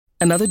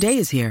Another day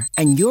is here,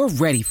 and you're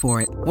ready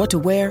for it. What to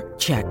wear?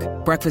 Check.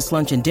 Breakfast,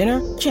 lunch, and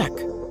dinner? Check.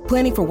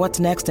 Planning for what's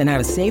next and how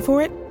to save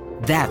for it?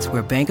 That's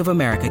where Bank of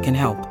America can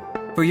help.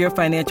 For your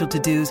financial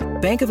to-dos,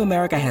 Bank of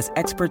America has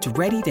experts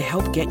ready to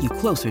help get you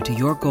closer to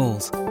your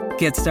goals.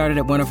 Get started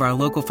at one of our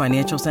local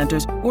financial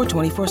centers or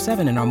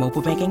 24/7 in our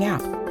mobile banking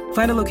app.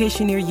 Find a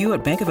location near you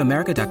at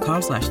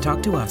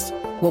bankofamerica.com/talktous.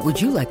 What would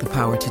you like the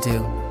power to do?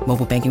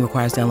 Mobile banking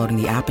requires downloading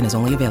the app and is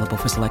only available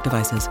for select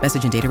devices.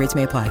 Message and data rates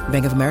may apply.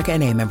 Bank of America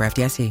N.A., member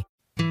FDIC.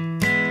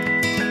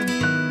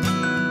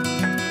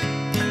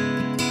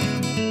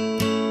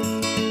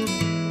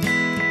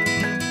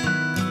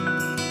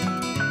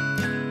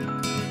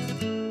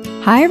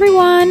 Hi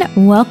everyone,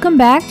 welcome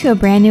back to a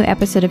brand new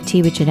episode of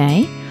Tea with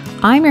Janae.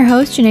 I'm your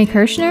host, Janae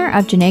Kirshner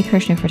of Janae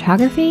Kirshner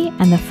Photography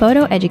and the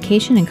photo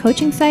education and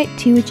coaching site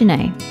Tea with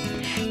Janae.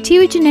 Tea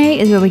with Janae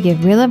is where we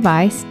give real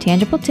advice,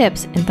 tangible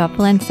tips, and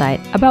thoughtful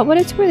insight about what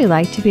it's really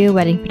like to be a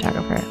wedding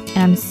photographer.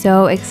 And I'm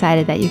so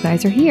excited that you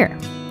guys are here.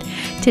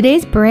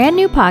 Today's brand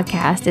new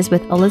podcast is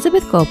with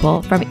Elizabeth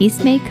Gopal from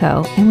Eastmade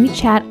Co., and we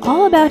chat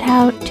all about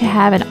how to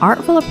have an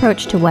artful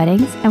approach to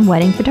weddings and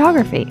wedding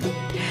photography.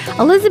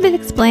 Elizabeth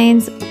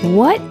explains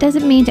what does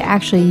it mean to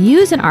actually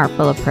use an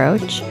artful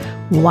approach,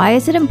 why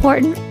is it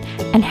important,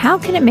 and how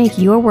can it make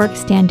your work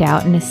stand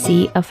out in a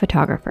sea of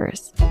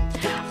photographers.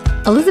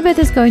 Elizabeth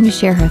is going to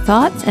share her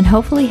thoughts and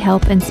hopefully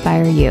help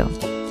inspire you.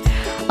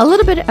 A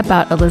little bit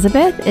about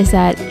Elizabeth is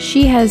that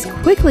she has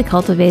quickly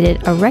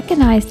cultivated a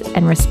recognized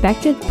and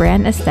respected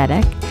brand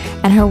aesthetic,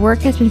 and her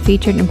work has been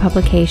featured in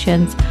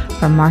publications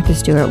from Martha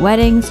Stewart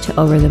Weddings to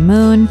Over the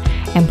Moon,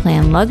 and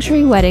planned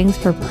luxury weddings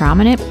for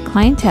prominent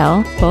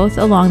clientele both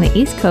along the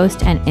East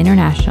Coast and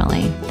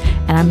internationally.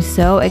 And I'm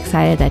so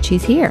excited that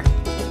she's here.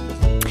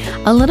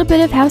 A little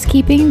bit of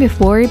housekeeping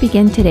before we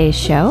begin today's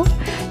show.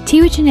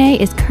 Tea with Janae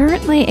is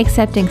currently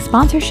accepting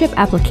sponsorship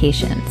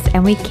applications,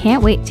 and we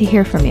can't wait to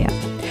hear from you.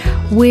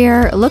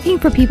 We're looking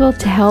for people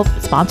to help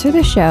sponsor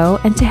the show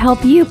and to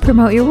help you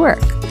promote your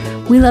work.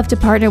 We love to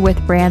partner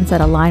with brands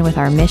that align with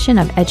our mission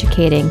of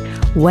educating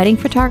wedding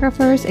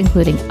photographers,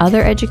 including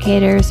other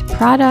educators,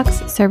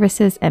 products,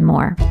 services, and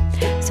more.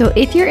 So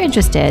if you're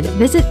interested,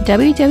 visit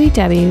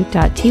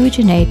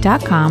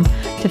www.teawithjanae.com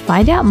to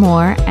find out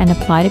more and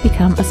apply to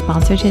become a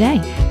sponsor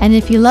today. And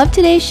if you love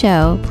today's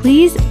show,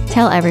 please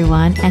tell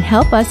everyone and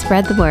help us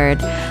spread the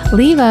word.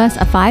 Leave us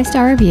a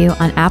 5-star review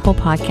on Apple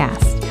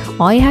Podcasts.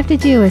 All you have to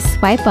do is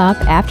swipe up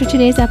after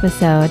today's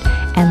episode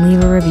and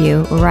leave a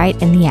review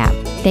right in the app.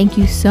 Thank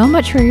you so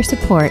much for your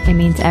support. It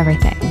means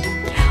everything.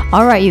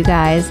 All right, you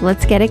guys,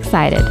 let's get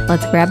excited.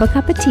 Let's grab a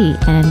cup of tea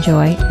and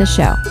enjoy the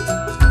show.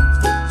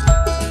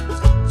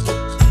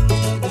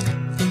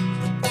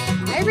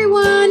 Hi,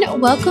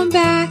 everyone. Welcome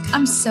back.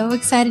 I'm so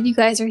excited you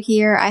guys are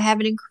here. I have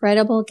an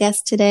incredible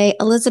guest today.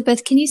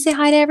 Elizabeth, can you say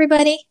hi to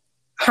everybody?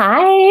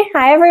 Hi.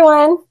 Hi,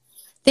 everyone.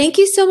 Thank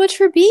you so much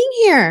for being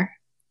here.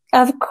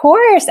 Of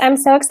course. I'm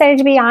so excited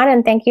to be on,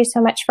 and thank you so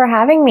much for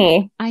having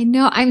me. I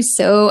know. I'm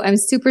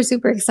super,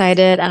 super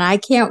excited, and I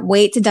can't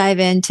wait to dive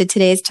into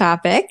today's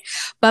topic.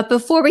 But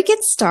before we get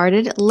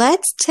started,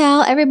 let's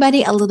tell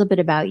everybody a little bit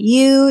about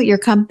you, your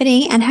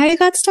company, and how you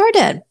got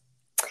started.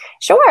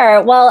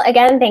 Sure. Well,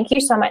 again, thank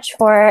you so much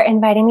for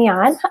inviting me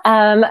on.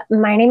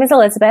 My name is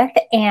Elizabeth,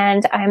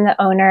 and I'm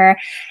the owner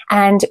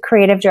and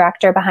creative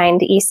director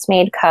behind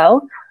Eastmade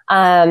Co.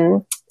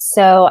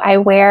 So I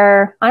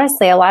wear,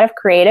 honestly, a lot of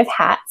creative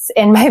hats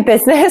in my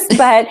business,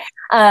 but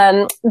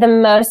the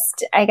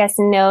most, I guess,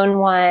 known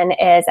one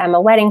is I'm a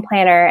wedding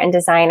planner and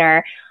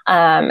designer,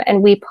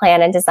 and we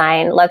plan and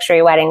design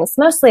luxury weddings,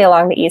 mostly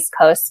along the East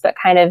Coast, but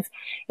kind of,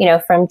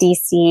 from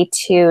DC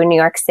to New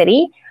York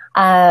City.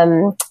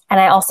 And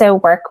I also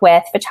work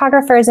with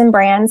photographers and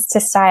brands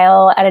to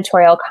style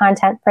editorial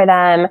content for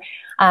them.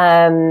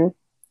 And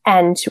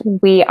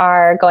we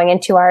are going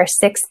into our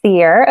 6th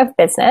year of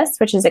business,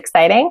 which is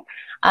exciting.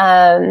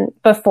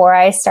 Before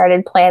I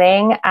started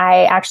planning,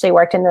 I actually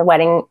worked in the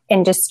wedding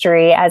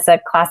industry as a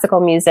classical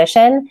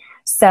musician.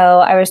 So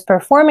I was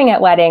performing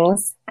at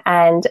weddings,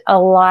 and a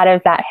lot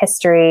of that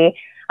history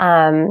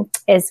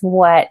is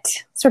what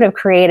sort of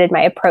created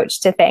my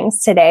approach to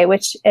things today,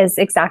 which is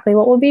exactly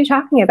what we'll be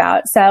talking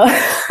about. So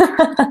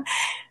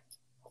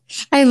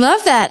I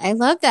love that. I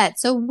love that.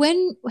 So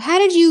how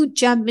did you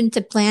jump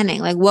into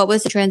planning? Like, what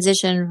was the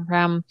transition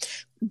from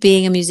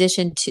being a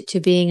musician to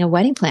being a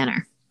wedding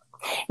planner?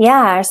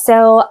 Yeah,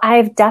 so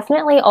I've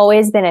definitely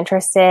always been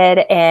interested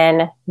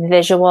in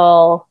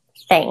visual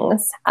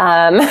things,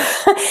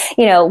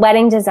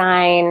 wedding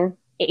design,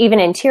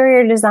 even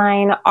interior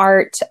design,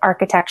 art,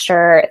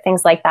 architecture,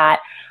 things like that.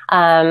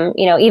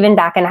 Even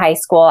back in high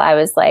school, I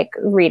was like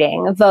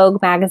reading Vogue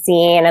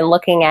magazine and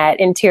looking at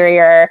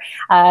interior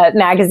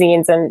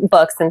magazines and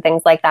books and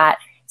things like that.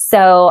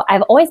 So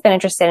I've always been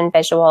interested in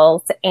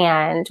visuals.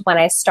 And when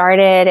I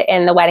started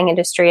in the wedding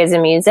industry as a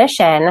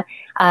musician,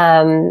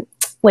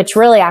 which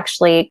really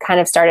actually kind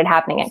of started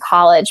happening in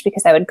college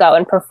because I would go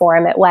and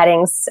perform at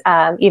weddings,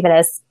 even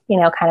as,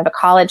 kind of a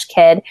college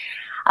kid.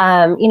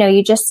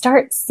 You just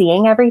start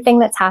seeing everything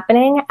that's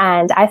happening.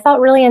 And I felt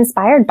really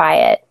inspired by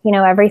it.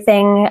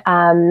 Everything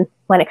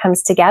when it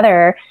comes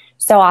together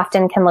so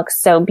often can look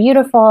so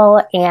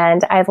beautiful.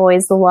 And I've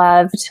always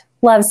loved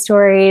love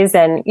stories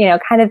and,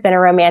 kind of been a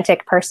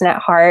romantic person at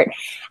heart.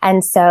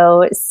 And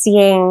so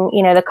seeing,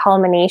 the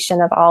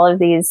culmination of all of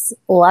these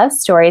love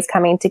stories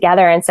coming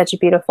together in such a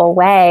beautiful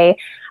way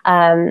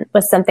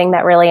was something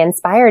that really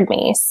inspired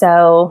me.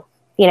 So,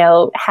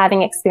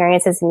 having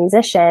experience as a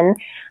musician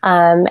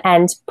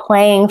and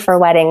playing for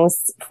weddings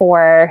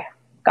for,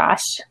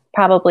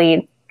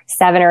 probably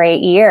 7 or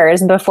 8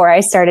 years before I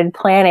started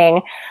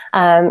planning.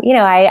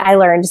 I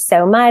learned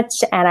so much,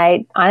 and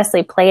I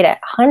honestly played at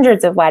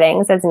hundreds of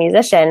weddings as a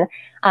musician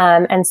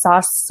and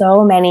saw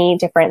so many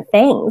different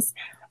things,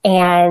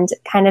 and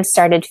kind of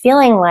started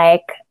feeling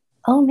like,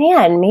 oh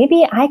man,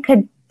 maybe I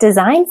could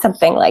design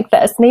something like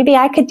this. Maybe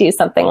I could do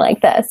something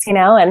like this,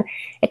 and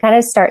it kind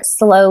of starts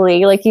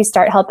slowly. Like you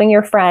start helping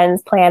your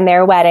friends plan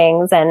their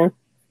weddings and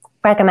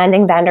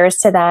recommending vendors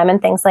to them and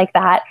things like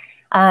that.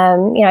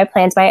 I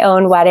planned my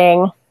own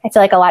wedding. I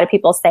feel like a lot of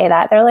people say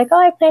that. They're like, oh,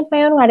 I planned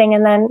my own wedding.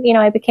 And then,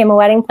 I became a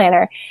wedding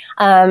planner.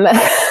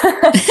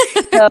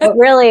 So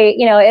really,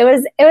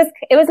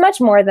 it was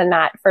much more than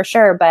that for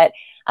sure. But,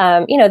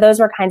 those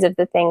were kinds of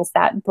the things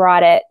that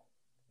brought it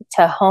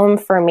to home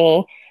for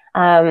me.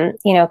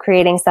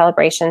 Creating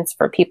celebrations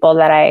for people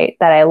that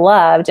I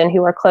loved and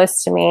who were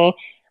close to me.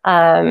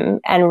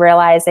 And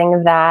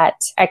realizing that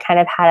I kind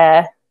of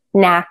had a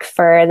knack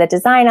for the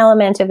design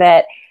element of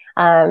it.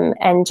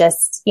 And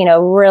just,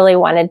 really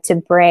wanted to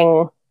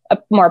bring a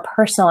more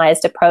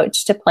personalized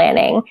approach to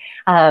planning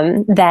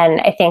than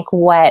I think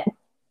what,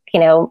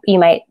 you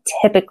might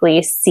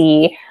typically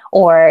see,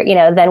 or,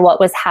 than what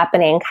was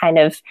happening kind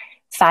of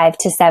 5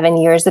 to 7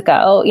 years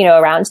ago,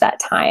 around that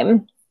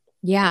time.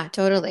 Yeah,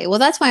 totally. Well,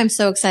 that's why I'm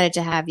so excited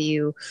to have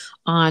you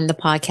on the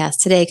podcast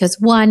today. Because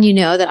one,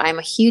 that I'm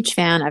a huge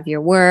fan of your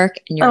work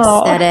and your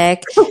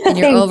aesthetic and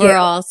your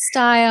overall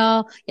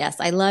style. Yes,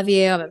 I love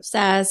you. I'm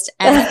obsessed.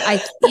 And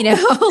I,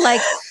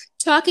 like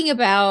talking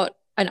about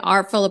an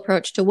artful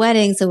approach to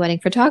weddings and wedding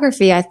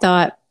photography, I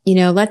thought,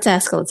 let's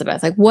ask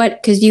Elizabeth, like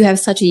because you have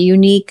such a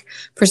unique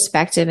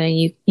perspective and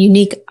a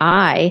unique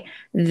eye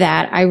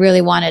that I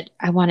wanted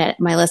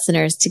my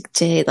listeners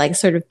to like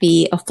sort of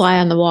be a fly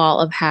on the wall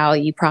of how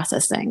you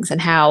process things and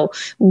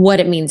what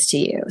it means to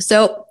you.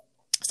 So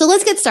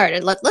let's get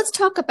started. Let's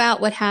talk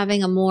about what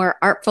having a more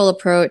artful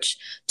approach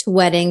to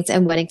weddings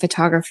and wedding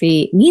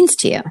photography means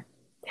to you.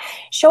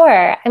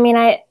 Sure. I mean,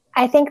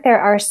 I think there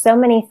are so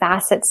many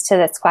facets to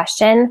this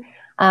question.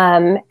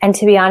 And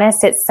to be honest,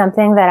 it's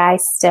something that I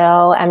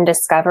still am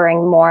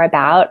discovering more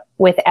about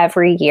with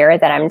every year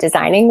that I'm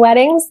designing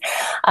weddings.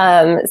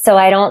 So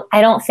I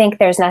don't think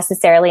there's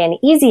necessarily an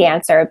easy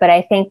answer, but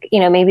I think,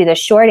 maybe the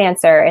short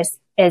answer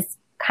is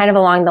kind of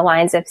along the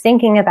lines of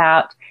thinking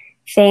about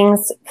things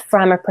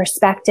from a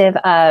perspective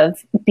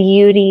of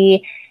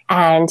beauty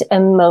and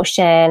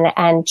emotion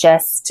and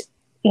just,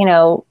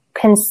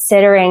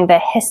 considering the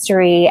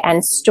history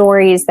and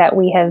stories that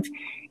we have,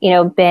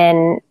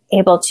 been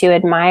able to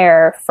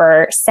admire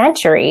for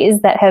centuries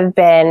that have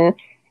been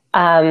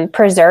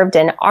preserved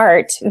in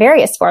art,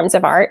 various forms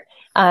of art.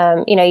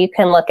 You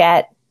can look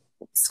at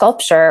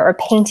sculpture or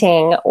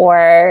painting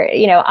or,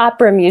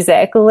 opera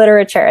music,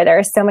 literature. There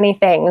are so many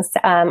things,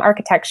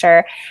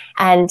 architecture.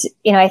 And,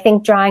 I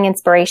think drawing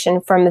inspiration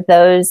from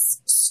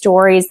those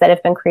stories that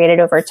have been created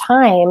over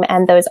time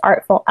and those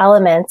artful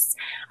elements,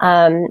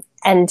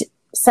 and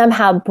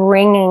somehow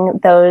bringing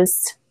those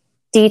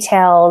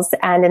details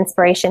and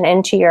inspiration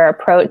into your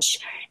approach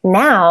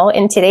now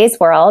in today's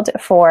world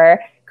for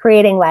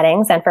creating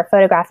weddings and for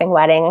photographing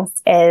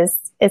weddings is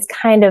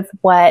kind of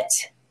what,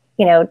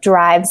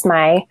 drives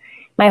my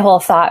whole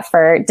thought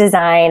for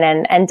design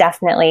and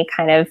definitely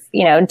kind of,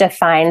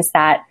 defines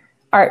that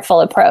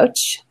artful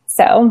approach.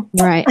 So.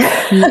 Right.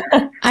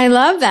 I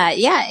love that.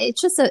 Yeah. It's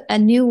just a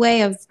new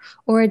way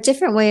or a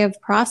different way of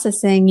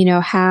processing,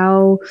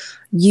 how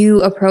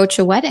you approach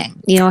a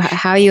wedding,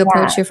 how you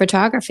approach your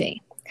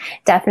photography.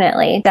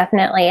 Definitely.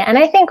 And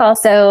I think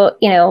also,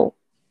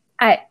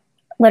 I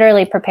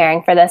literally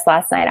preparing for this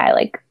last night,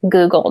 I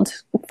Googled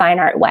fine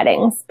art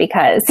weddings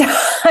because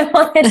I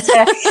wanted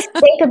to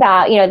think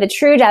about, the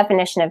true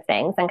definition of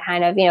things and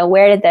kind of,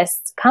 where did this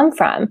come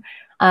from?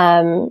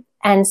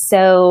 And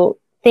so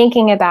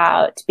thinking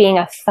about being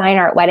a fine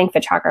art wedding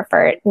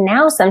photographer,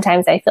 now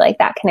sometimes I feel like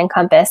that can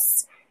encompass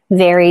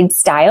varied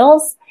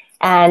styles.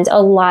 And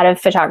a lot of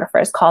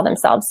photographers call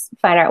themselves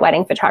fine art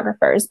wedding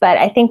photographers. But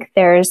I think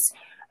there's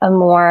a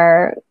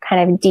more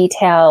kind of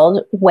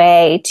detailed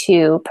way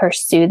to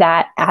pursue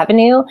that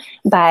avenue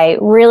by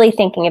really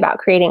thinking about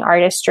creating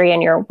artistry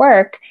in your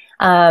work,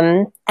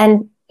 and,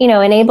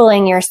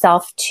 enabling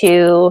yourself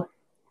to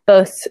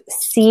both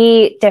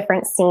see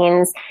different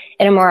scenes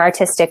in a more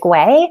artistic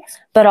way,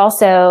 but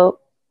also,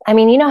 I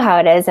mean, you know how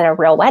it is in a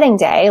real wedding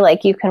day.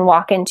 Like you can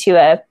walk into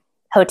a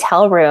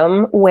hotel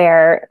room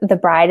where the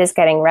bride is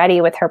getting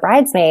ready with her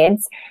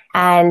bridesmaids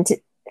and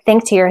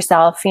think to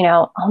yourself,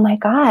 oh my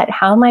God,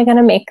 how am I going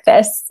to make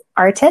this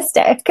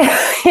artistic?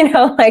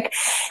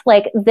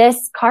 Like this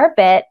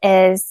carpet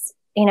is,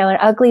 an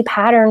ugly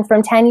pattern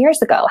from 10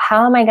 years ago.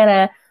 How am I going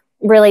to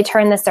really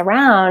turn this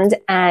around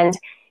and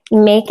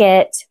make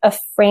it a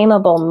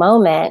frameable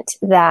moment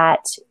that,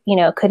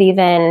 could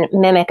even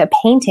mimic a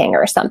painting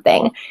or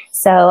something?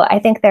 So I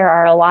think there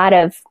are a lot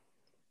of,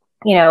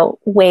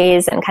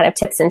 ways and kind of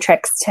tips and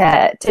tricks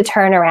to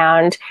turn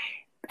around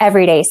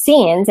everyday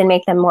scenes and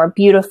make them more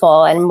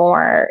beautiful and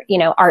more,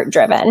 art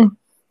driven.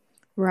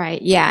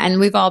 Right. Yeah. And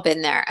we've all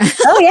been there.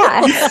 Oh,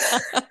 yeah.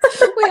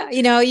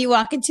 You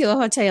walk into a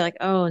hotel, you're like,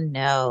 oh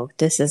no,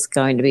 this is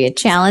going to be a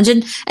challenge.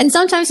 And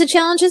sometimes the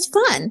challenge is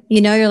fun.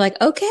 You're like,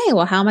 okay,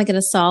 well, how am I going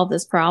to solve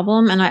this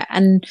problem?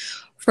 And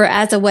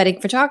as a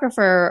wedding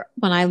photographer,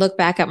 when I look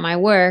back at my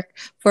work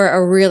for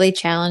a really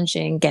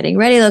challenging getting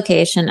ready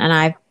location, and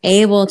I'm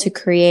able to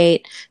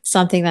create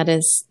something that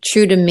is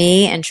true to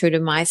me and true to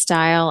my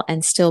style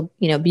and still,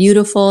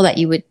 beautiful, that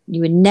you would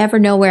never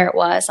know where it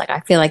was. Like,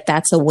 I feel like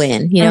that's a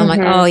win. I'm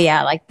like, oh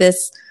yeah, like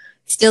this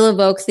still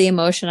evokes the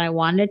emotion I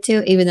wanted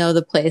to, even though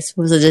the place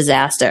was a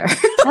disaster.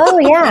 Oh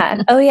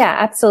yeah. Oh yeah,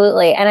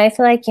 absolutely. And I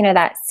feel like,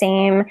 that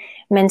same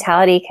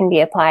mentality can be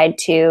applied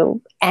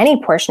to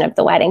any portion of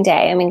the wedding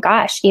day. I mean,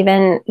 gosh,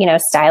 even,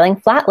 styling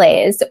flat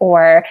lays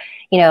or,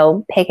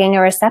 picking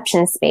a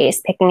reception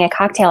space, picking a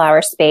cocktail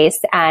hour space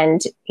and,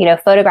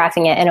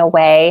 photographing it in a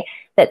way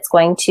that's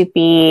going to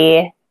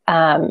be,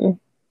 that's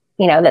going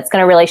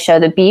to really show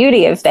the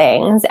beauty of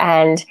things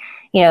and,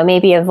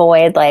 maybe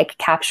avoid like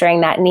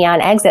capturing that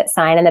neon exit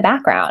sign in the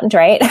background,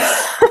 right?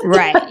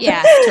 Right.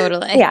 Yeah,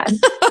 totally. Yeah.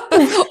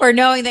 Or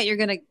knowing that you're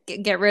going to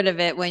get rid of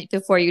it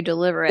before you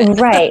deliver it.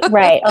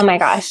 Right. Oh my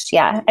gosh.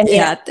 Yeah. And,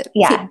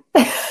 yeah.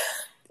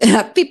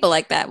 People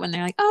like that when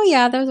they're like, oh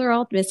yeah, those are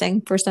all missing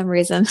for some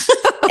reason.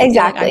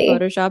 Exactly.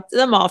 Like, I photoshopped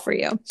them all for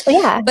you.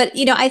 Yeah. But,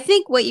 I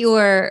think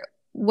the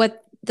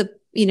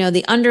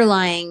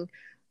underlying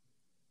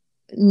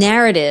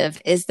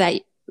narrative is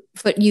that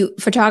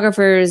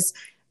photographers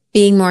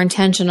being more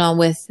intentional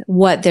with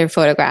what they're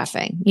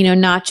photographing,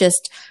 not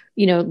just,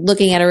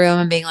 looking at a room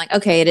and being like,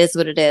 okay, it is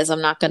what it is. I'm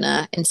not going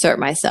to insert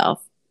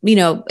myself,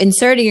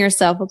 inserting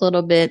yourself a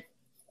little bit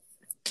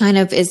kind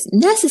of is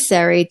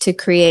necessary to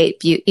create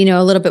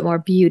a little bit more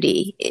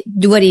beauty.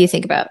 What do you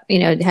think about,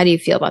 how do you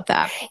feel about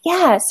that?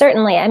 Yeah,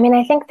 certainly. I mean,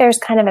 I think there's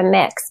kind of a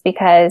mix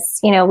because,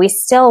 we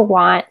still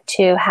want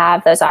to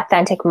have those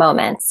authentic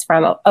moments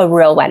from a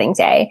real wedding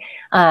day.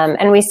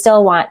 And we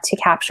still want to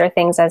capture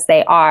things as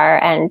they are.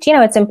 And,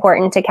 it's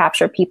important to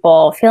capture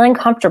people feeling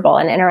comfortable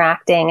and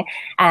interacting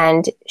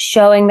and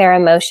showing their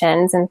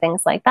emotions and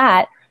things like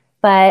that.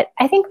 But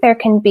I think there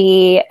can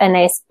be a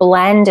nice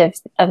blend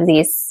of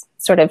these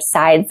sort of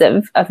sides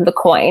of the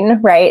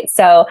coin, right?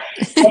 So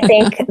I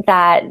think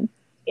that,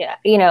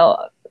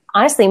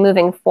 honestly,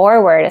 moving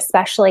forward,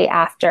 especially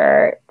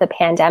after the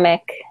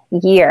pandemic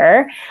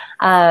year,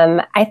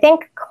 I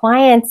think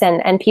clients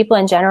and people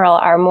in general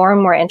are more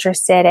and more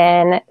interested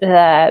in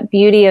the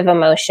beauty of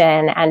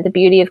emotion and the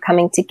beauty of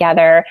coming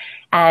together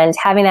and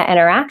having that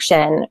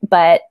interaction.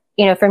 But,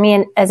 for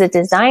me as a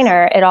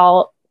designer, it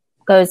all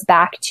goes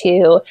back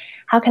to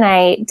how can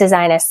I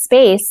design a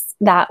space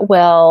that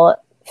will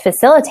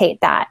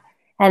facilitate that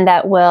and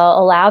that will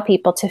allow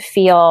people to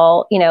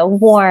feel,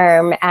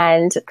 warm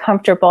and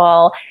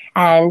comfortable.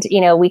 And,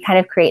 we kind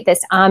of create this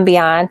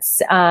ambiance.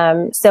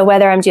 So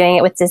whether I'm doing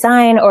it with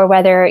design or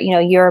whether,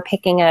 you're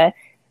picking a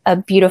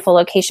beautiful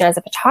location as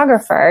a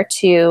photographer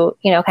to,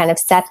 kind of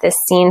set this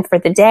scene for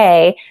the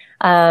day,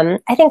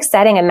 I think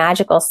setting a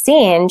magical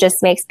scene just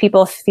makes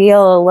people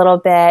feel a little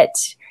bit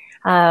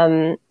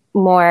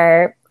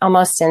more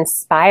almost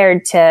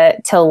inspired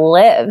to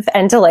live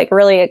and to like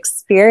really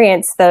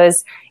experience those,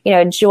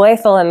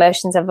 joyful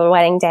emotions of a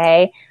wedding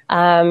day,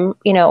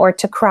 or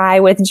to cry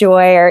with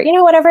joy or,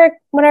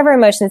 whatever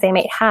emotions they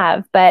might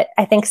have. But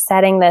I think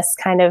setting this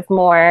kind of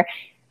more,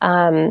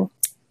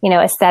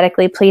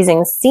 aesthetically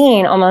pleasing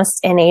scene almost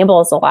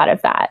enables a lot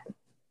of that.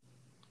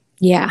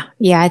 Yeah.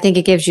 Yeah. I think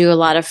it gives you a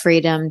lot of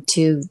freedom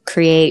to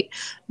create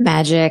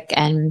magic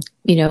and,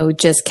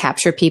 just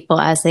capture people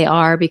as they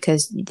are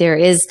because there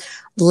is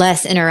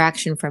less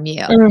interaction from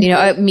you,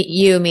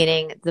 you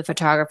meaning the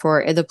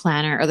photographer or the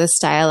planner or the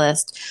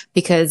stylist,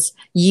 because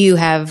you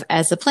have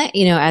as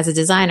a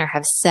designer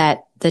have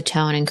set the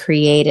tone and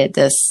created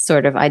this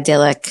sort of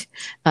idyllic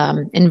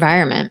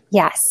environment.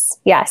 Yes,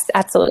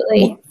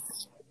 absolutely.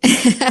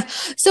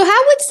 So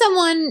how would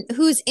someone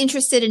who's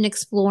interested in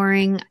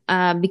exploring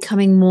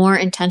becoming more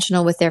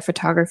intentional with their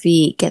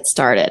photography get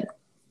started?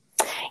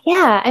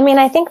 Yeah, I mean,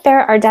 I think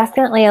there are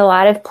definitely a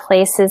lot of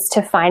places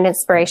to find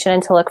inspiration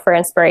and to look for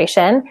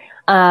inspiration.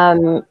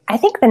 I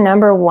think the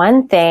number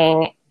one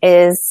thing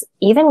is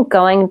even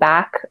going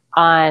back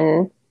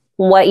on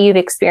what you've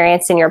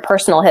experienced in your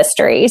personal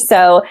history.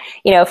 So,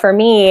 for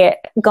me,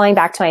 going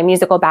back to my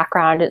musical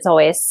background is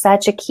always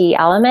such a key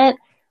element.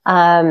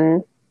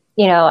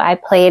 I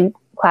played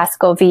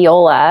classical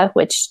viola,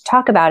 which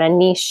talk about a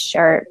niche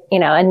or,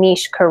 a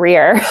niche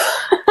career.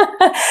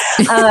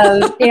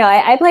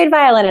 I played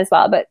violin as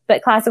well, but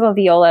classical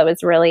viola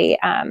was really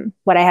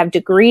what I have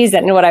degrees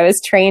in, what I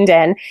was trained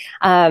in.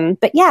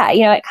 But yeah,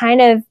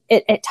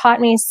 it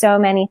taught me so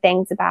many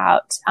things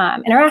about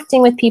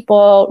interacting with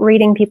people,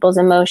 reading people's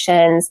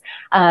emotions,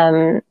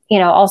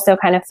 also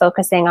kind of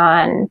focusing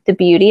on the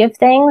beauty of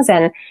things.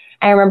 And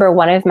I remember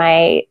one of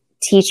my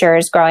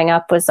teachers growing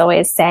up was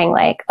always saying,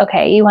 like,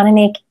 okay, you want to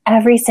make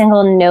every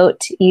single note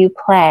you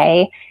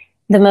play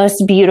the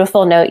most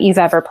beautiful note you've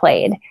ever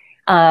played.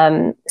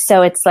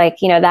 So it's like,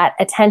 that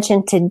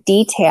attention to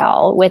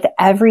detail with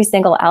every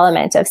single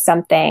element of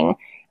something,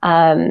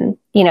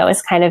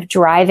 is kind of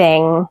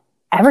driving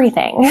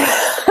everything.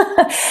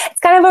 It's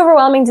kind of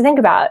overwhelming to think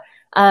about.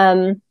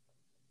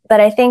 But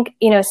I think,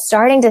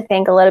 starting to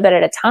think a little bit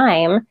at a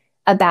time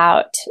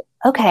about,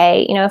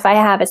 okay, if I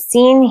have a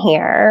scene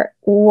here,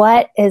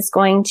 what is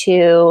going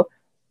to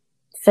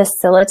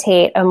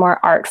facilitate a more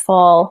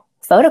artful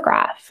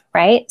photograph,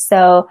 right?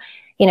 So,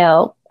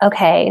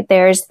 okay,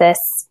 there's this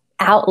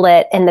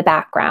outlet in the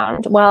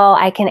background. Well,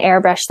 I can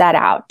airbrush that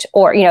out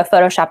or,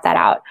 Photoshop that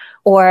out.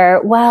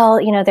 Or, well,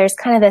 there's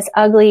kind of this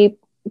ugly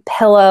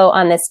pillow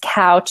on this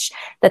couch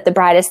that the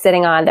bride is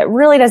sitting on that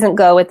really doesn't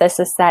go with this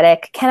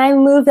aesthetic. Can I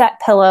move that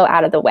pillow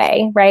out of the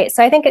way, right?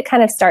 So I think it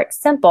kind of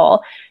starts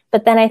simple.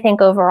 But then I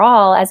think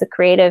overall, as a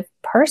creative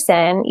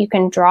person, you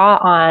can draw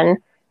on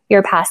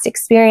your past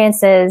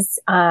experiences,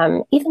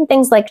 even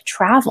things like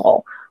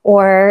travel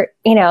or,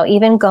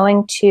 even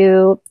going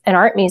to an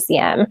art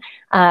museum.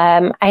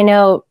 I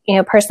know,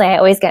 personally, I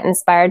always get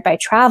inspired by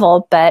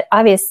travel, but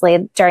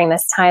obviously during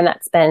this time,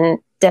 that's been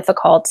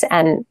difficult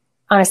and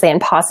honestly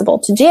impossible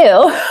to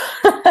do,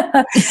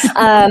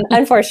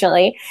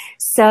 unfortunately.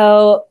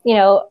 So,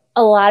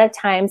 a lot of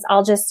times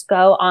I'll just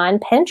go on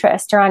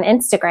Pinterest or on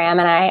Instagram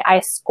and I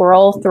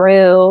scroll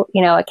through,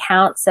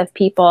 accounts of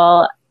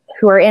people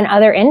who are in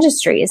other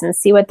industries and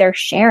see what they're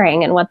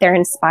sharing and what they're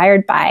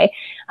inspired by.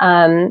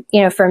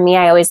 For me,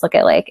 I always look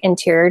at like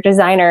interior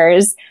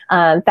designers,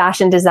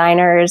 fashion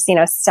designers,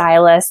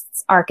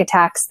 stylists,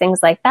 architects, things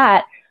like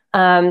that.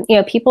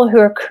 People who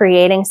are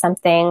creating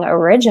something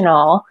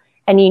original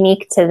and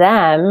unique to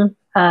them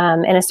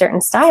in a certain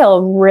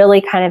style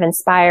really kind of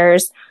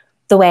inspires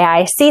the way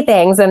I see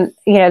things and,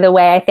 the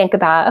way I think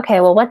about, okay,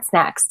 well, what's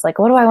next? Like,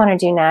 what do I want to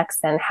do next?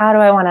 And how do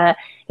I want to,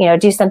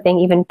 do something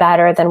even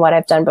better than what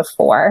I've done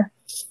before?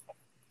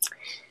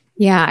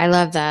 Yeah, I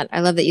love that. I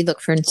love that you look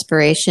for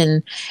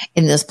inspiration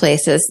in those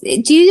places.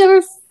 Do you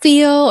ever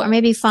feel or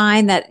maybe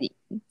find that,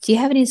 do you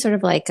have any sort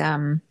of like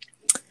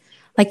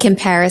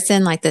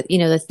comparison, like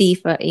the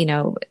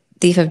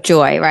thief of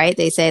joy, right?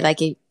 They say like,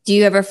 do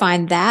you ever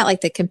find that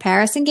like the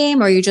comparison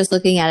game, or you're just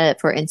looking at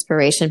it for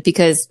inspiration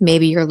because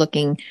maybe you're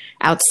looking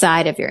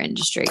outside of your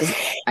industry?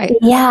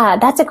 Yeah,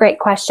 that's a great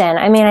question.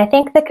 I mean, I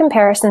think the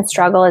comparison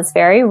struggle is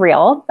very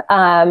real.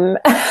 And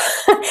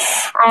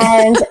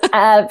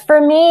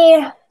for me,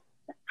 I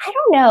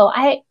don't know.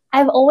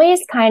 I've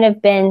always kind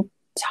of been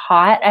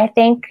taught, I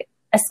think,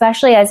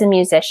 especially as a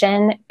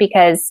musician,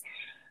 because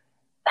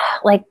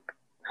like,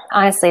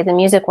 honestly, the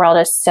music world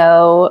is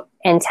so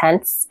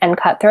intense and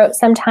cutthroat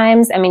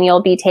sometimes. I mean,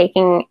 you'll be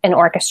taking an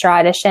orchestra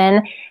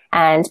audition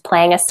and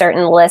playing a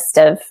certain list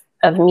of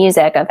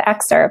music, of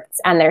excerpts,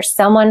 and there's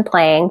someone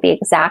playing the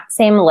exact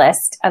same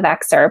list of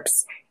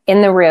excerpts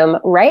in the room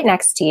right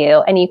next to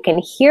you, and you can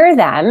hear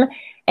them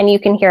and you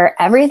can hear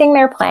everything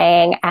they're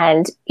playing.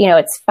 And,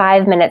 it's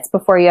 5 minutes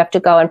before you have to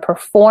go and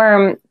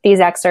perform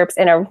these excerpts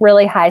in a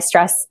really high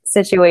stress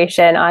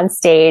situation on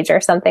stage or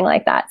something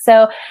like that.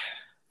 So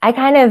I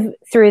kind of,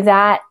 through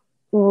that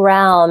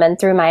realm and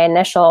through my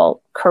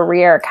initial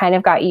career, kind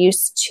of got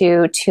used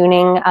to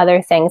tuning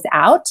other things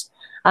out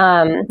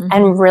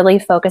and really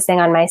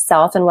focusing on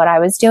myself and what I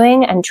was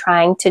doing and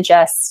trying to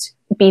just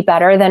be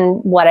better than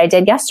what I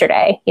did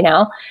yesterday,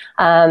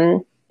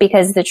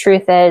 because the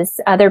truth is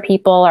other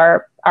people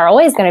are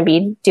always going to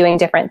be doing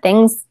different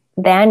things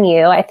than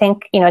you. I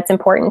think, it's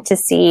important to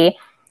see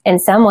in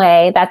some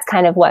way that's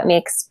kind of what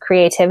makes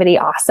creativity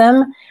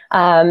awesome.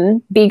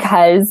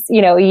 Because,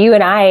 you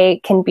and I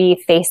can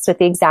be faced with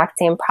the exact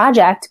same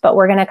project, but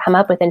we're going to come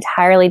up with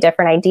entirely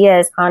different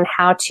ideas on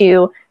how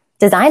to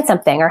design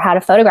something or how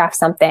to photograph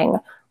something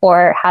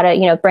or how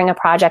to, bring a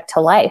project to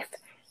life.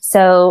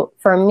 So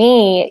for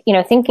me,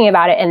 thinking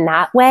about it in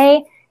that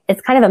way,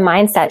 it's kind of a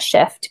mindset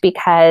shift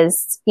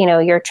because,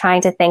 you're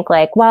trying to think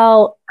like,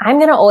 well, I'm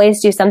going to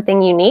always do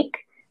something unique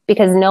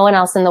because no one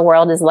else in the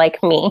world is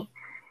like me.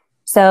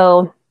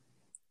 So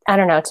I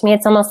don't know, to me,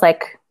 it's almost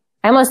like,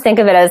 I almost think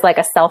of it as like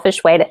a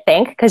selfish way to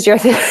think because you're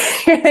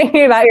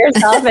thinking about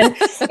yourself and,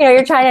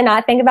 you're trying to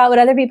not think about what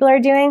other people are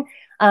doing.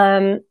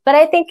 But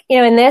I think,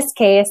 in this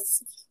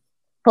case,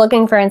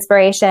 looking for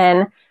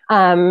inspiration,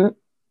 I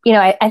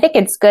think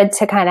it's good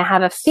to kind of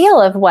have a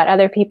feel of what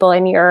other people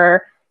in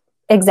your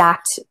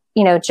exact,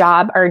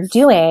 job are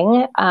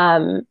doing.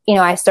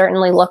 I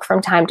certainly look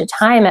from time to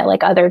time at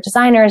like other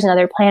designers and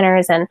other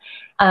planners. And,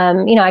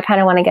 I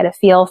kind of want to get a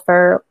feel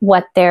for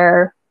what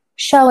they're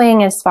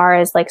showing as far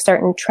as like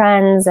certain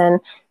trends and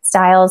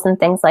styles and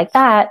things like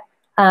that.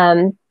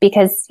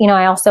 Because,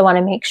 I also want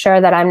to make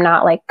sure that I'm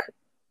not like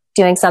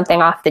doing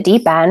something off the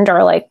deep end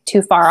or like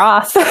too far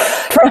off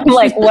from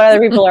like what other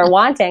people are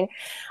wanting.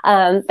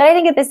 But I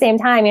think at the same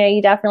time,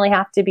 you definitely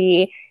have to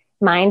be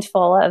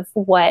mindful of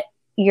what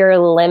your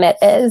limit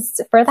is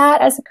for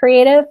that as a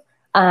creative.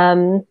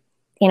 I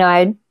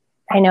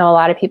know a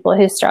lot of people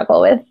who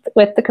struggle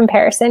with the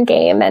comparison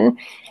game, and,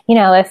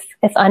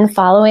 if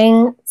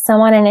unfollowing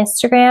someone on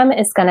Instagram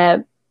is going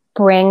to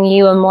bring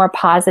you a more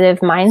positive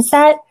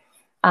mindset,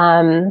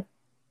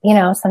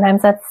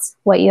 sometimes that's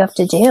what you have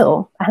to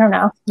do. I don't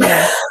know.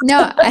 Yeah.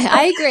 No,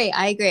 I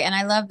agree. And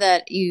I love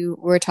that you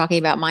were talking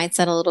about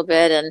mindset a little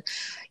bit. And,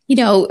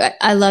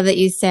 I love that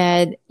you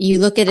said you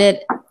look at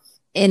it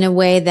in a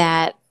way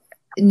that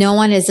no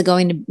one is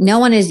you. No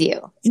one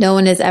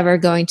is ever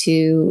going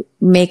to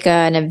make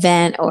an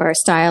event or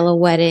style a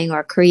wedding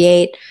or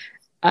create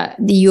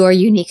your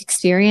unique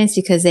experience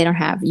because they don't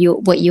have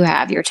what you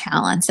have, your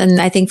talents.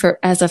 And I think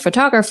as a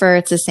photographer,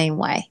 it's the same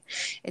way.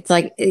 It's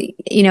like,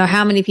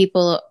 how many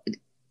people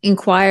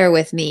inquire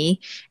with me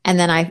and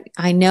then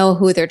I know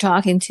who they're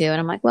talking to, and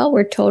I'm like, well,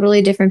 we're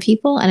totally different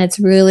people, and it's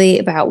really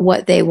about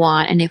what they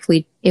want. And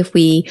if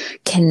we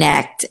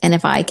connect, and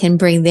if I can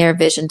bring their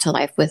vision to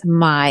life with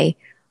my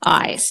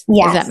eyes,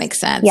 yes. If that makes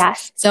sense.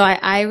 Yes. So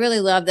I really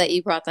love that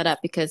you brought that up,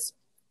 because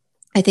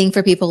I think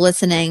for people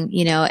listening,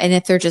 and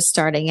if they're just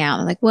starting out,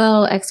 they're like,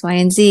 well, X, Y,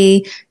 and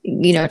Z,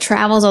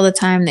 travels all the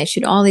time. They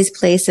shoot all these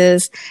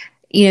places.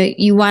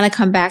 You want to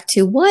come back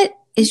to what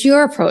is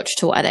your approach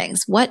to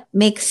weddings? What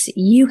makes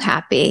you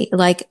happy?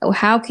 Like,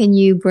 how can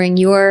you bring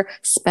your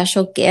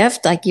special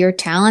gift, like your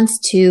talents,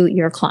 to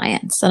your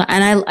clients? And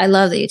I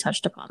love that you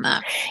touched upon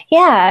that.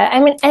 Yeah. I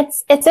mean,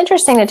 it's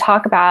interesting to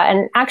talk about.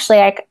 And actually,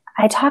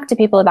 I talk to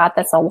people about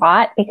this a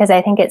lot because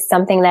I think it's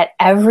something that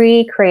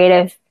every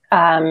creative,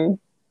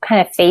 kind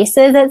of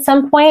faces at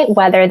some point,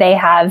 whether they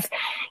have,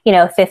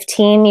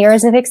 15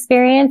 years of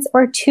experience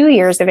or 2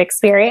 years of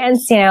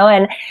experience,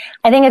 and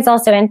I think it's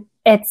also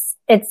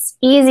it's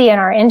easy in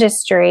our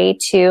industry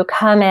to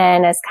come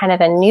in as kind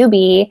of a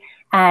newbie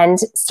and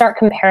start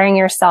comparing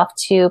yourself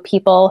to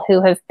people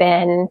who have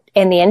been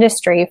in the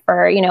industry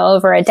for,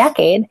 over a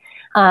decade.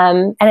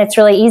 And it's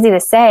really easy to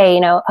say,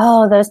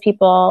 oh, those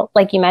people,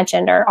 like you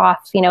mentioned, are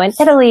off, in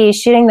Italy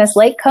shooting this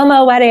Lake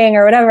Como wedding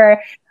or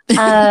whatever.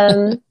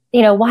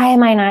 Why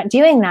am I not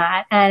doing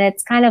that? And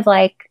it's kind of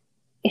like,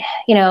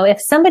 if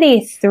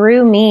somebody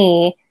threw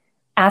me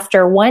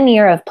after 1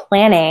 year of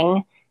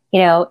planning,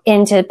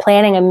 into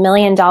planning $1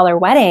 million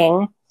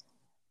wedding,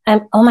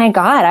 oh my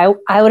God,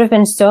 I would have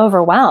been so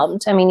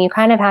overwhelmed. I mean, you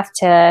kind of have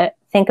to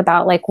think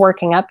about like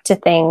working up to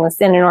things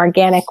in an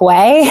organic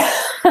way.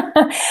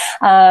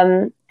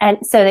 And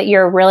so that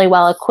you're really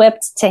well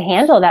equipped to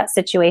handle that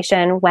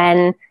situation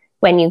when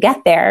you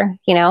get there,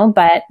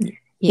 but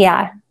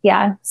yeah.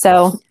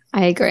 So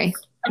I agree.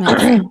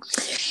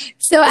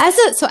 So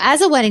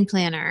as a wedding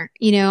planner,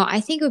 I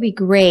think it would be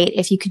great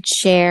if you could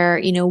share,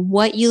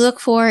 what you look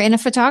for in a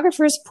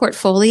photographer's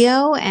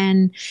portfolio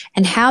and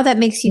how that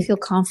makes you feel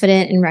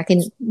confident in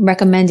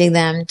recommending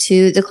them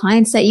to the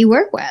clients that you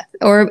work with,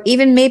 or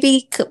even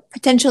maybe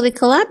potentially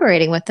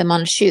collaborating with them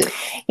on a shoot.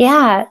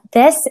 Yeah,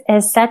 this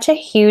is such a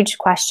huge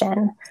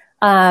question.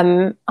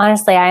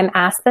 Honestly, I'm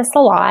asked this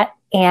a lot,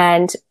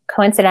 and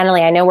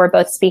coincidentally, I know we're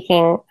both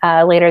speaking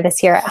later this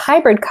year at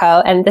Hybrid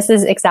Co, and this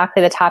is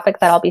exactly the topic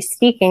that I'll be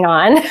speaking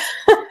on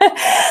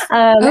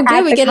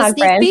at we the get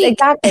conference. A sneak peek.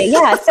 Exactly,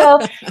 yeah. So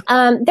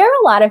there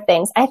are a lot of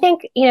things. I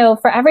think,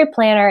 for every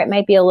planner, it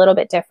might be a little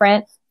bit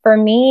different. For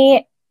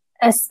me,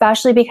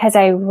 especially because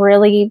I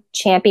really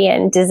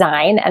champion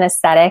design and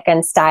aesthetic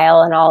and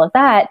style and all of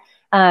that,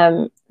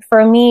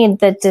 for me,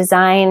 the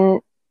design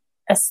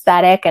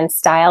aesthetic and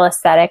style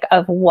aesthetic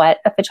of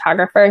what a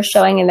photographer is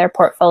showing in their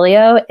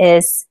portfolio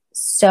is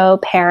so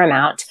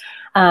paramount.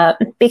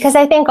 Because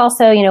I think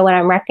also, when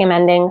I'm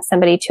recommending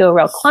somebody to a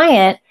real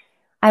client,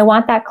 I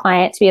want that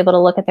client to be able to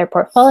look at their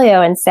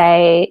portfolio and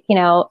say,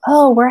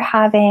 oh, we're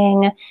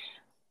having,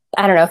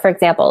 I don't know, for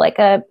example, like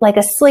a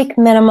sleek,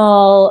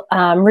 minimal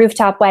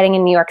rooftop wedding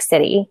in New York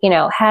City,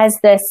 has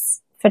this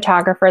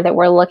photographer that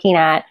we're looking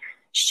at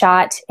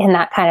shot in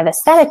that kind of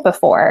aesthetic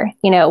before?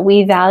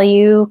 We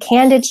value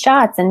candid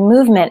shots and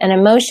movement and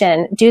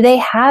emotion. Do they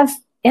have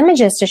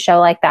images to show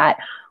like that?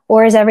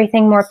 Or is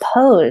everything more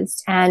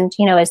posed? And,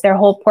 is their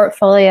whole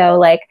portfolio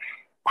like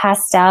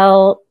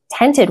pastel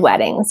tinted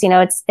weddings?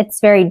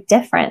 It's very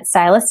different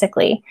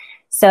stylistically.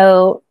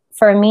 So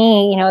for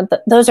me,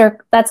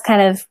 that's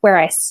kind of where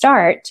I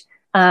start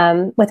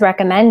with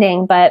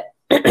recommending. But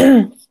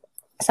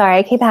sorry,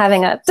 I keep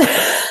having a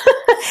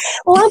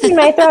lump in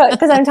my throat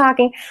because I'm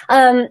talking.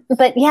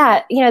 But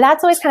yeah,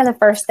 that's always kind of the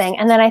first thing.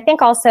 And then I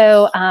think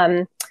also,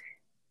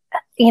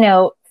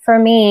 for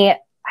me,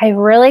 I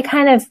really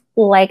kind of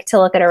like to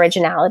look at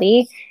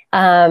originality.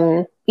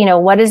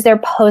 What is their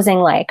posing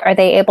like? Are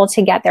they able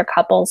to get their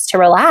couples to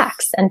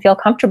relax and feel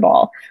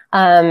comfortable?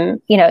 Do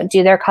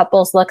their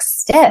couples look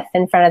stiff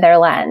in front of their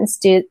lens?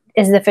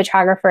 Is the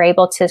photographer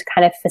able to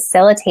kind of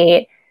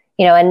facilitate,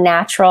 a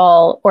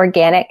natural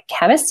organic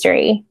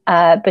chemistry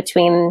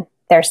between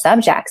their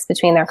subjects,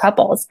 between their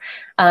couples.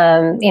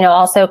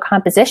 Also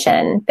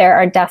composition. There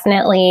are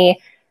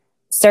definitely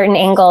certain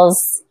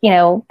angles,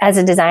 as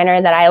a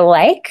designer that I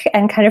like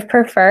and kind of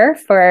prefer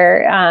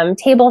for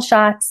table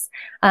shots.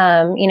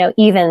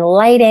 Even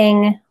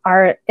lighting.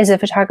 Is a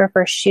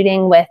photographer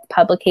shooting with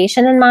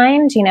publication in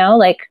mind?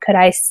 Could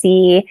I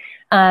see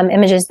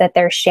images that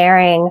they're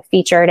sharing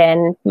featured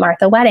in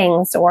Martha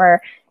Weddings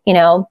or,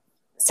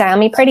 Style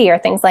Me Pretty or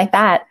things like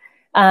that.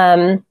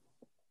 I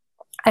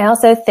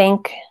also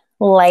think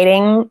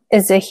lighting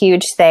is a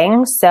huge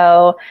thing.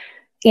 So,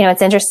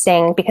 it's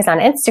interesting because on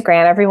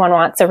Instagram, everyone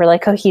wants a really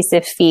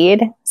cohesive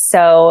feed.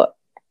 So,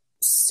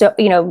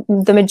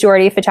 the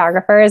majority of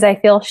photographers, I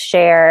feel,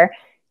 share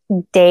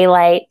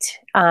daylight,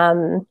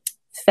 film,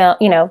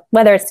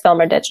 whether it's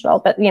film or digital,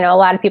 but, a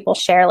lot of people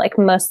share like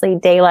mostly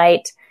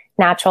daylight,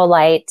 natural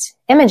light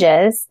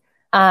images.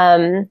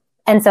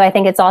 And so I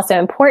think it's also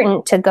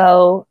important to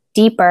go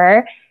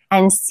deeper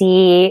and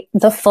see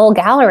the full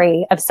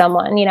gallery of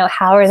someone.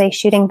 How are they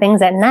shooting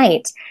things at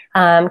night?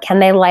 Can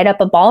they light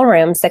up a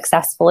ballroom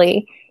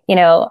successfully?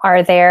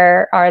 Are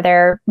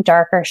their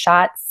darker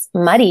shots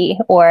muddy,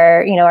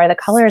 or, are the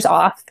colors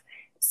off?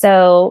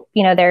 So,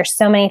 there's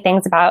so many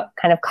things about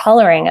kind of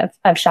coloring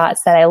of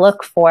shots that I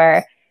look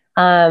for.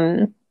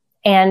 And,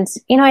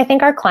 I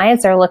think our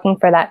clients are looking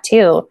for that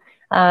too.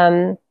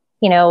 A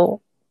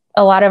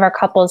lot of our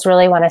couples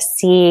really want to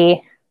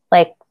see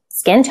like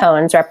skin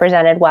tones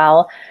represented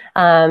well.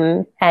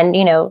 So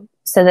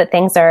that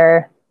things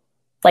are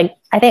like,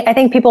 I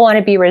think people want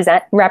to be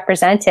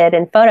represented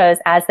in photos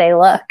as they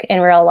look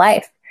in real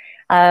life.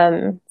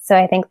 So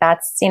I think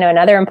that's,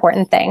 another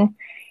important thing.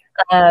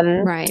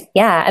 Right.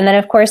 Yeah. And then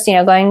of course,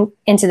 going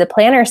into the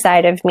planner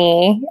side of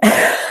me,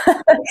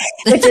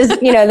 which is,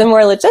 the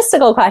more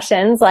logistical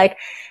questions, like,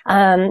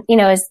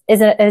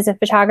 is a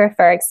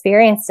photographer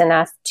experienced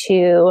enough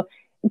to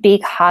be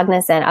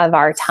cognizant of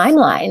our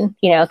timeline?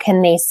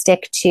 Can they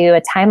stick to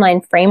a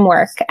timeline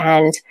framework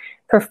and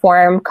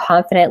perform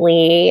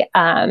confidently,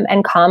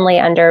 and calmly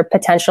under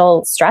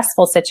potential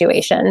stressful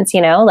situations?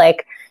 I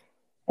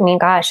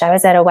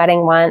was at a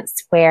wedding once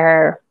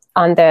where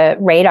on the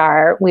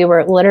radar, we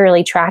were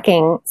literally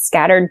tracking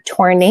scattered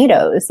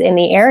tornadoes in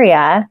the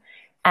area.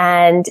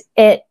 And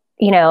it,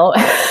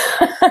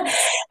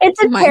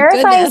 it's a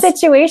terrifying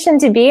situation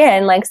to be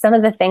in, like some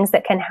of the things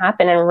that can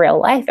happen in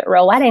real life at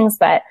real weddings.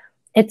 But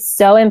it's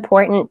so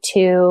important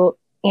to,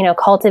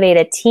 cultivate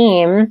a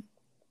team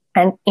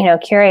and,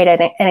 curate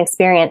an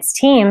experienced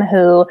team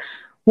who,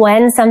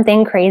 when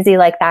something crazy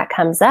like that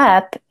comes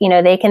up,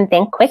 they can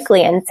think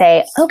quickly and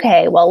say,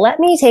 okay, well, let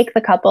me take the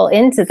couple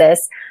into this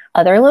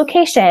other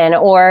location,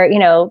 or,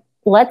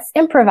 let's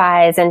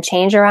improvise and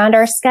change around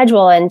our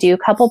schedule and do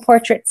couple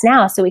portraits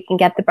now so we can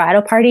get the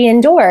bridal party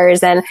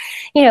indoors. And,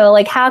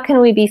 how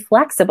can we be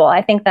flexible?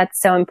 I think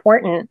that's so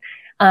important.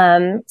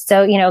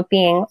 So,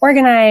 being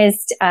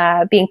organized,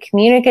 being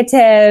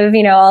communicative,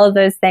 all of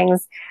those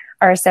things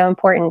are so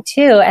important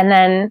too. And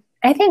then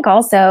I think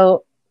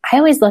also, I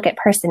always look at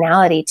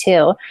personality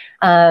too.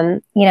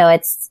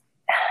 It's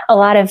a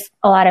lot of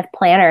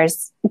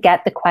planners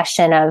get the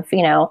question of,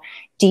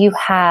 do you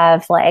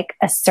have like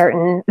a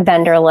certain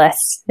vendor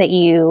list that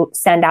you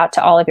send out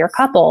to all of your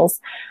couples?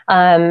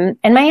 And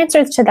my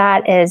answer to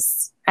that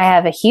is I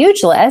have a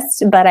huge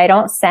list, but I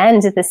don't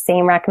send the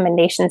same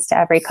recommendations to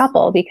every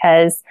couple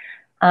because,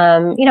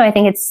 I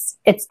think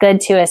it's good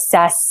to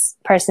assess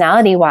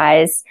personality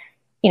wise,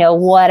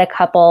 what a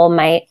couple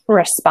might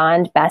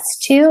respond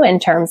best to in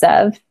terms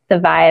of the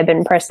vibe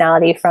and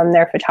personality from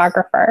their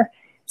photographer.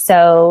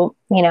 So,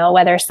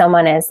 whether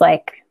someone is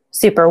like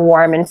super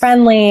warm and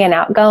friendly and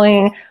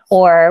outgoing,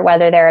 or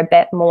whether they're a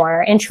bit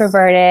more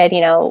introverted,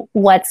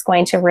 what's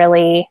going to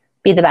really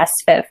be the best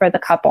fit for the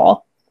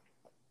couple.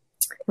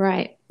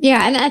 Right.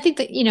 Yeah. And I think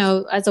that,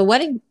 as a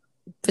wedding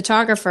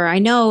photographer, I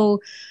know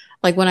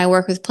like when I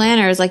work with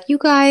planners, like you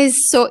guys,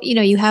 so,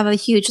 you have a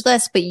huge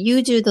list, but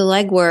you do the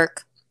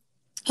legwork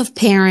of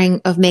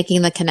pairing, of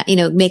making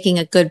making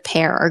a good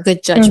pair or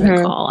good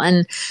judgment call.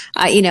 And,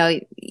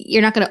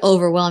 you're not going to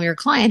overwhelm your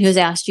client who's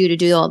asked you to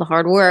do all the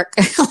hard work.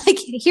 Like,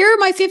 here are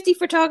my 50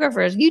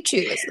 photographers, you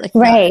choose. Like,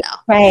 right.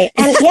 Right.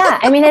 And yeah,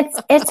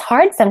 it's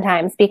hard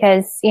sometimes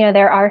because,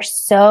 there are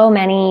so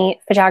many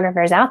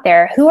photographers out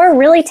there who are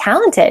really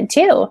talented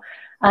too.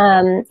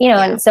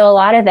 And so a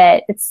lot of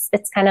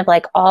it's kind of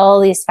like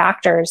all these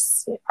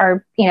factors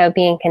are,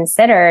 being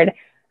considered.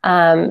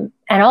 And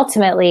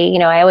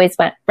ultimately, I always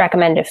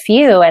recommend a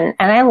few, and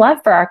I love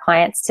for our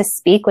clients to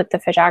speak with the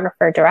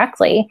photographer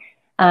directly.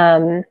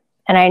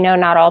 And I know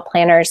not all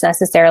planners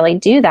necessarily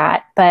do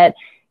that, but,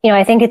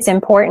 I think it's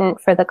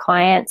important for the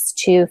clients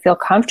to feel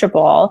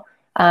comfortable,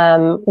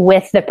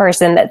 with the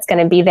person that's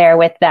going to be there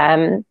with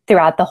them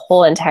throughout the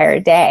whole entire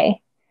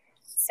day.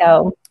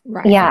 So,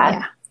 right.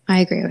 Yeah. I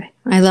agree with,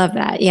 I love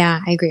that.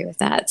 Yeah, I agree with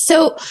that.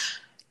 So,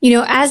 You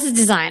know, as a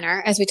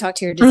designer, as we talk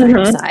to your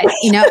designer side,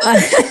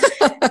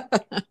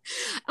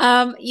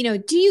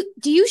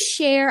 do you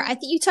share, I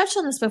think you touched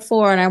on this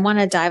before, and I want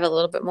to dive a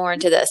little bit more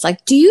into this.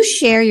 Like, do you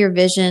share your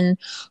vision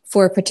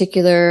for a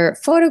particular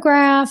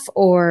photograph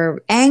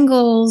or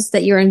angles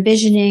that you're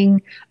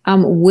envisioning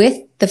with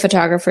the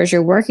photographers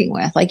you're working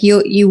with? Like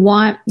you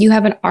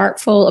have an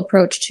artful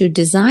approach to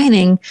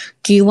designing.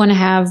 Do you want to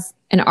have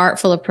an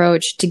artful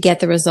approach to get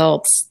the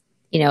results,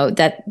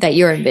 that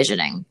you're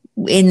envisioning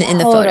in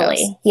the photos?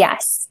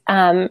 Yes.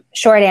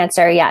 Short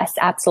answer, yes,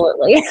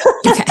 absolutely.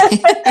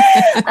 Okay.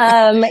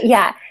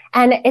 Yeah.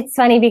 And it's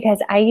funny because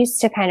I used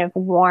to kind of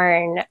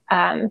warn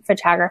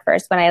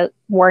photographers when I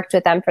worked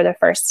with them for the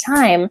first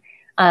time.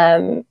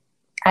 I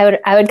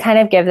would kind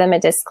of give them a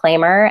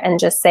disclaimer and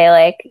just say,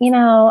 like,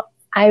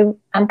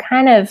 I'm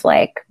kind of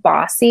like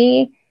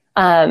bossy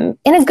in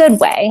a good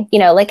way,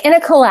 like in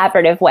a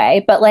collaborative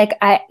way, but like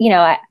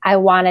I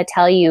want to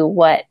tell you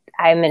what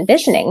I'm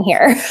envisioning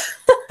here.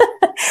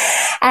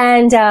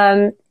 And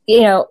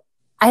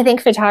I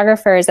think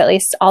photographers, at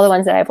least all the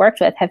ones that I've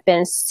worked with, have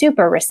been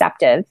super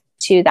receptive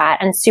to that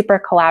and super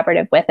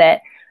collaborative with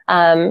it.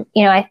 I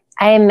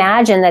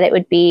imagine that it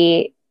would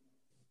be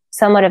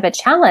somewhat of a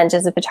challenge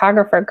as a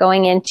photographer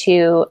going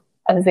into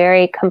a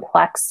very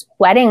complex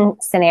wedding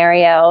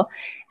scenario,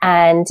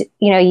 and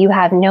you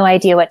have no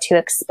idea what to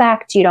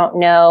expect. You don't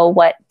know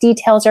what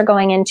details are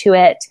going into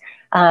it.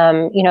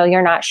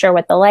 You're not sure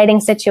what the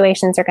lighting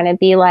situations are going to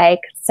be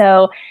like.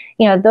 So,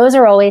 those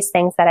are always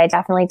things that I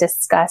definitely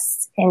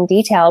discuss in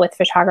detail with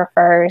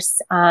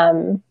photographers,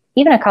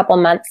 even a couple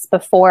months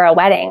before a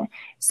wedding,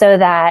 so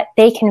that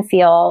they can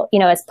feel,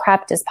 as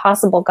prepped as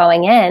possible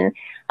going in.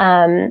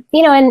 And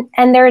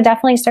there are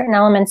definitely certain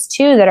elements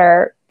too that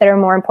are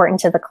more important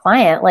to the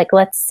client. Like,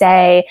 let's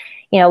say,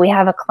 we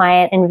have a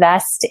client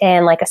invest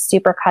in like a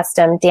super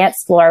custom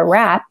dance floor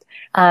wrap,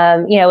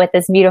 with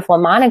this beautiful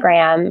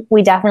monogram.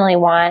 We definitely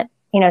want,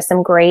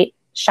 some great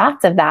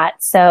shots of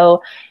that.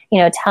 So,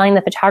 telling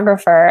the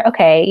photographer,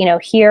 okay,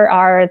 here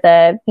are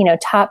the,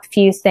 top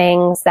few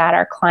things that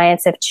our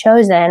clients have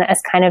chosen as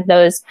kind of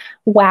those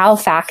wow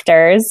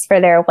factors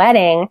for their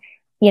wedding.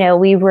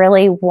 We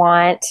really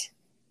want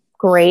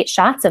great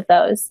shots of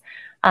those.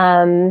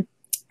 And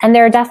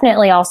there are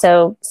definitely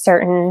also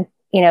certain,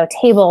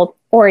 table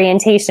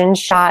orientation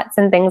shots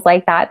and things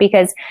like that,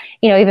 because,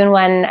 even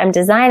when I'm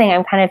designing,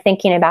 I'm kind of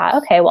thinking about,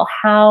 okay,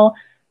 well,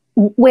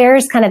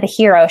 where's kind of the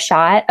hero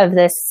shot of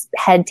this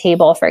head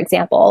table, for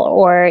example,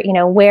 or,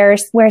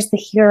 where's the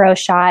hero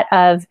shot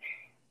of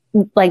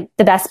like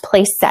the best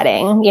place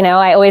setting?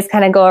 I always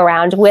kind of go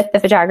around with the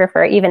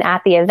photographer, even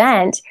at the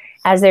event,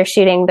 as they're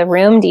shooting the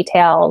room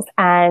details,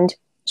 and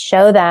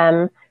show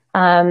them,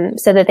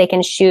 so that they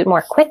can shoot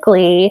more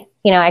quickly.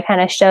 I kind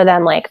of show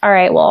them like, all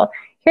right, well,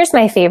 here's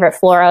my favorite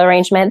floral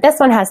arrangement. This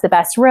one has the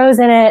best rose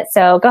in it.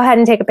 So go ahead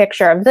and take a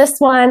picture of this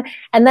one.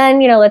 And then,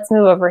 let's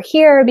move over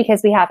here because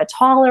we have a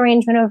tall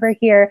arrangement over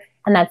here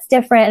and that's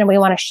different. And we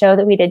want to show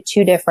that we did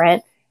two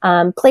different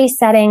place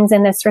settings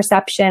in this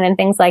reception and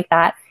things like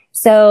that.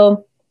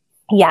 So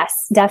yes,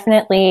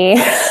 definitely,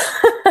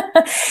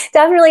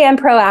 definitely I'm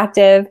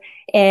proactive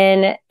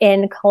in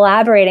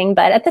collaborating.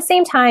 But at the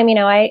same time,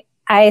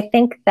 I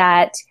think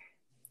that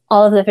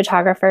all of the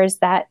photographers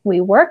that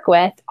we work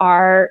with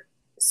are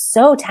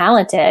so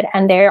talented,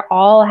 and they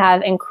all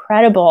have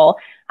incredible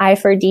eye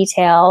for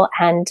detail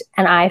and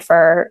an eye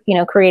for,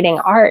 creating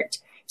art.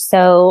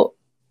 So,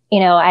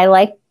 I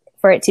like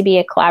for it to be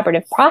a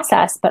collaborative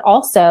process, but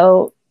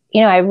also,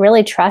 I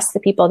really trust the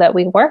people that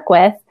we work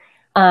with,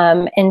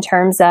 in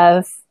terms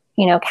of,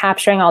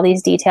 capturing all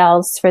these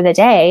details for the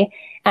day.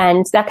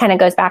 And that kind of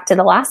goes back to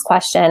the last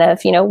question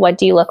of, what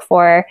do you look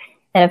for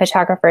in a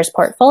photographer's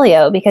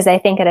portfolio? Because I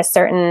think at a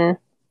certain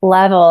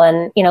level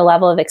and,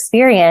 level of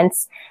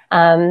experience,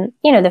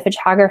 the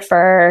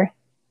photographer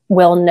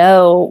will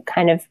know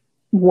kind of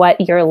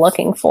what you're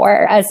looking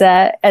for as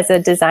a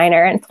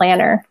designer and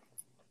planner.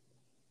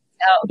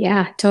 So.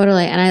 Yeah,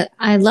 totally. And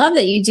I love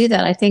that you do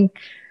that. I think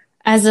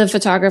as a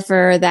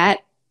photographer, that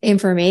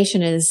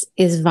information is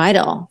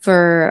vital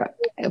for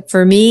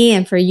me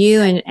and for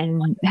you,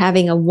 and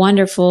having a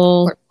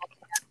wonderful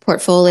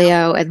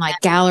portfolio and like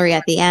gallery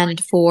at the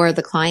end for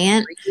the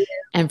client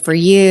and for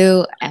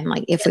you. And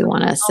like, if we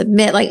want to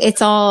submit, like,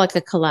 it's all like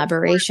a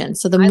collaboration.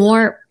 So the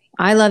more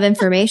I love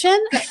information,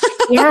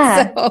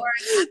 yeah, so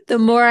the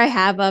more I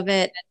have of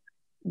it,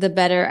 the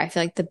better. I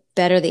feel like the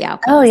better the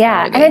outcome. Oh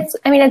yeah.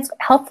 And it's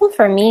helpful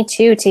for me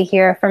too, to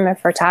hear from a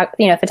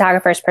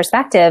photographer's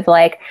perspective.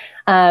 Like,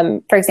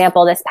 for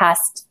example, this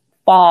past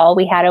fall,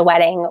 we had a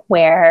wedding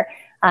where,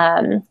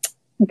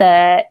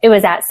 it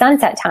was at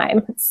sunset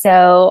time.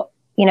 So,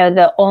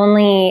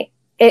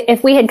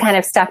 if we had kind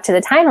of stuck to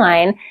the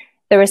timeline,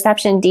 the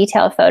reception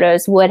detail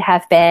photos would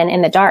have been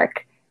in the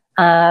dark.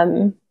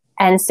 And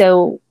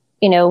so,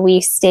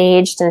 we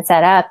staged and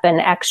set up an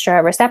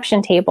extra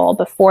reception table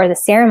before the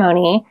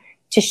ceremony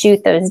to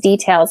shoot those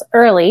details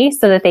early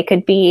so that they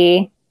could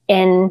be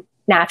in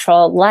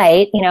natural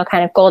light,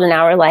 kind of golden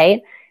hour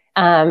light,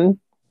 so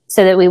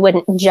that we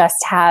wouldn't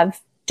just have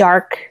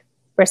dark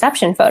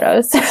reception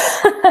photos.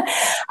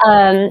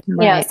 You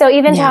know, so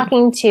even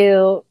talking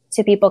to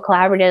people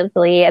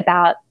collaboratively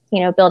about,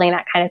 you know, building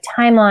that kind of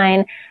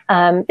timeline,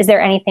 is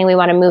there anything we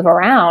want to move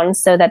around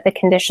so that the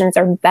conditions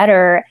are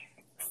better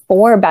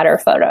for better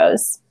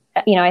photos,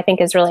 you know, I think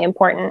is really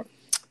important.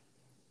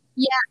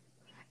 Yeah.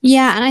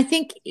 Yeah. And I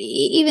think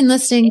even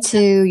listening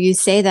to you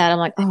say that, I'm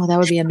like, oh, that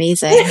would be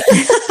amazing.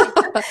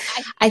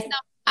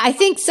 I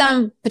think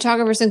some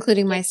photographers,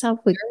 including myself,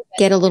 would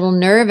get a little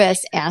nervous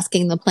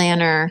asking the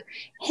planner,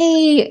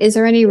 hey, is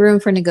there any room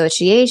for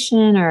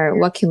negotiation, or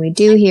what can we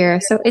do here?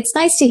 So it's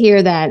nice to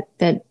hear that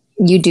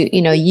you do,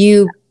 you know,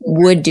 you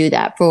would do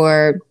that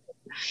for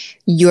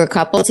your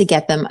couple to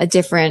get them a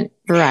different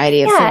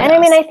variety of photos. And I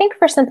mean, I think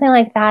for something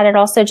like that, it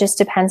also just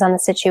depends on the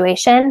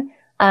situation.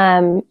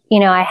 You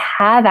know, I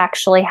have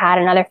actually had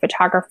another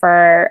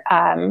photographer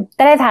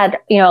that I've had,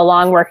 you know, a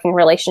long working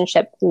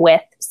relationship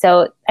with.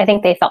 So I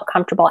think they felt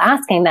comfortable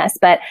asking this,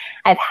 but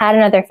I've had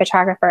another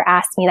photographer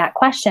ask me that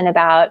question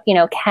about, you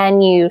know,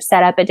 can you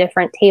set up a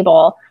different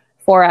table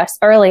for us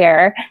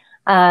earlier?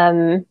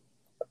 And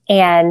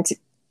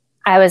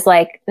I was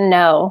like,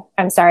 no,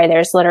 I'm sorry,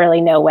 there's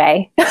literally no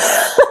way.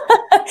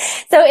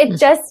 So it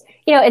just,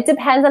 you know, it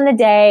depends on the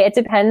day. It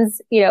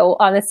depends, you know,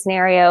 on the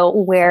scenario,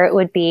 where it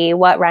would be,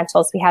 what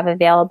rentals we have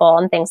available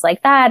and things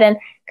like that. And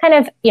kind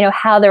of, you know,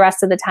 how the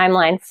rest of the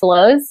timeline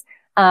flows.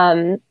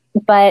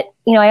 But,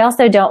 you know, I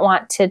also don't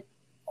want to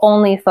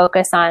only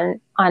focus on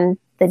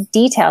the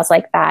details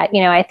like that.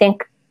 You know, I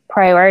think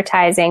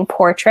prioritizing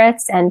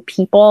portraits and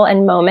people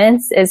and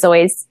moments is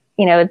always,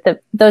 you know,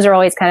 those are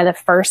always kind of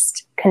the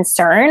first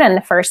concern and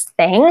the first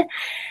thing.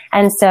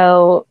 And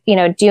so, you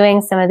know,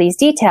 doing some of these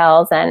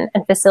details and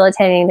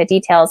facilitating the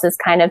details is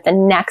kind of the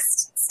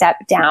next step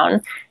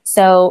down.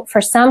 So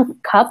for some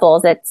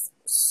couples, it's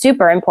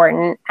super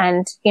important.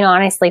 And, you know,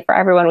 honestly, for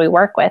everyone we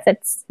work with,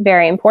 it's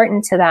very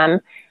important to them.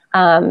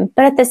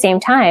 But at the same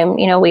time,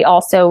 you know, we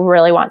also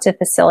really want to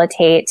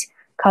facilitate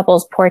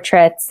couples'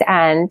 portraits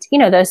and, you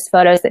know, those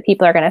photos that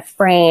people are going to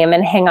frame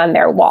and hang on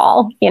their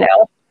wall, you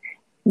know?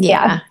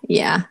 Yeah.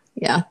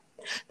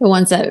 The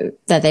ones that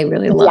they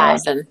really love.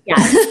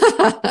 Yes.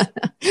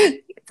 And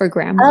for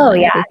grandma. Oh,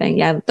 yeah. Everything.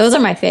 Yeah. Those are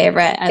my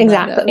favorite.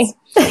 Exactly.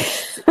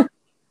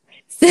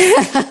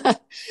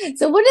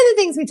 So one of the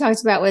things we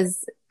talked about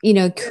was, you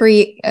know,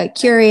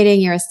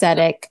 curating your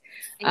aesthetic,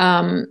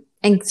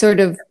 and sort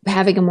of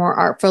having a more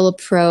artful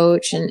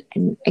approach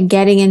and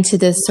getting into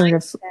this sort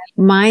of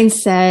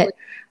mindset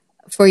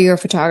for your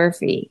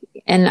photography.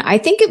 And I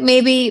think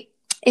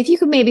if you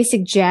could maybe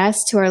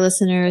suggest to our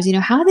listeners, you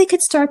know, how they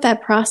could start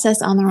that process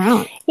on their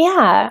own.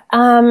 Yeah.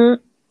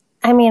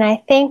 I mean, I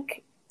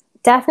think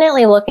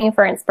definitely looking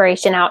for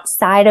inspiration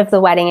outside of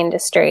the wedding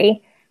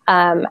industry.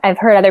 I've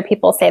heard other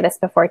people say this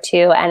before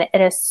too, and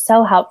it is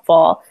so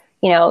helpful,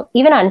 you know,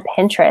 even on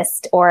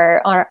Pinterest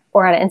or on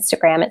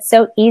Instagram. It's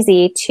so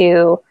easy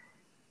to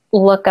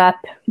look up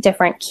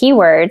different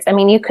keywords. I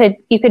mean, you could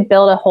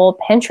build a whole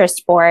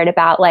Pinterest board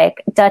about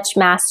like Dutch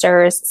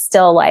masters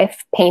still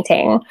life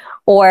painting,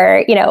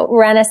 or, you know,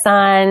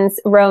 Renaissance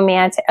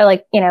romantic,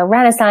 like, you know,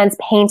 Renaissance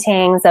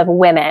paintings of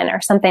women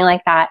or something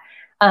like that.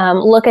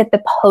 Look at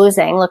the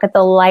posing, look at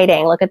the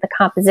lighting, look at the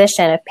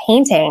composition of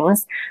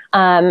paintings.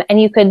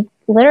 And you could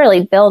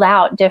literally build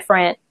out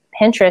different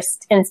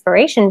Pinterest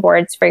inspiration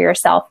boards for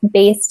yourself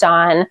based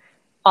on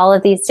all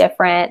of these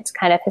different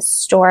kind of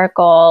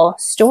historical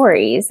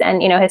stories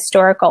and, you know,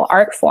 historical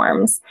art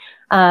forms.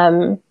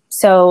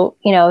 So,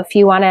 you know, if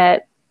you want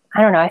to,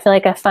 I don't know, I feel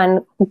like a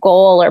fun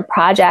goal or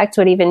project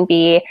would even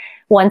be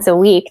once a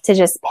week to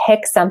just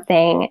pick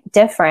something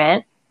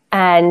different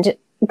and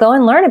go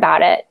and learn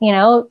about it, you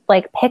know,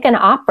 like pick an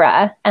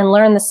opera and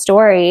learn the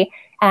story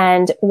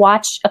and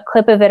watch a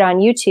clip of it on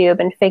YouTube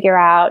and figure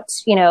out,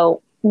 you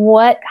know,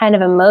 what kind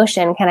of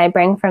emotion can I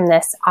bring from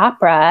this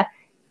opera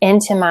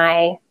into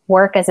my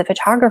work as a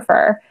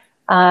photographer?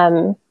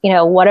 You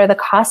know, what are the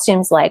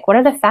costumes like? What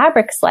are the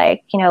fabrics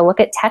like? You know,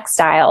 look at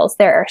textiles.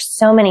 There are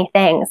so many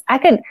things. I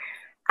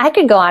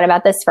could go on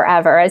about this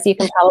forever, as you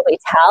can probably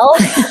tell.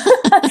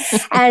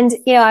 And,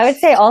 you know, I would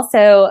say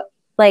also,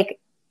 like,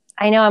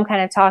 I know I'm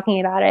kind of talking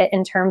about it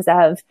in terms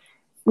of,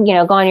 you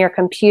know, go on your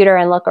computer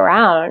and look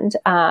around,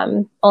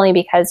 only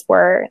because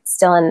we're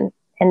still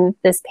in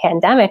this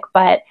pandemic.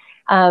 But,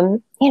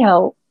 you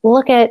know,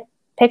 look at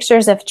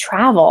pictures of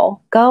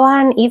travel. Go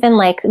on even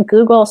like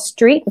Google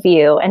Street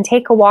View and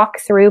take a walk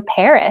through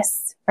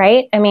Paris,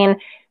 right? I mean,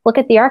 look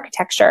at the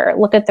architecture,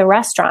 look at the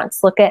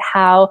restaurants, look at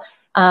how,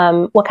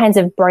 what kinds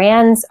of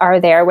brands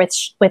are there with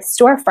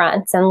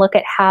storefronts, and look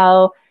at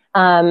how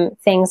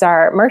things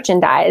are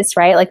merchandised,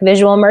 right? Like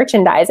visual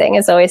merchandising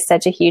is always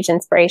such a huge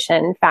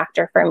inspiration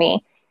factor for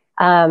me.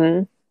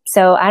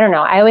 So I don't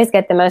know, I always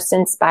get the most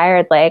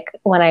inspired, like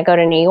when I go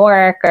to New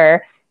York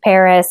or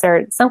Paris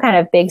or some kind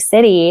of big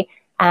city,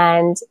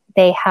 and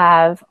they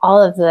have all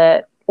of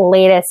the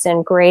latest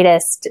and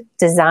greatest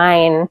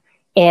design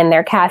in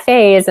their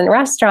cafes and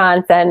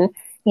restaurants. And,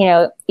 you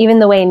know, even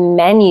the way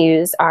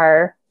menus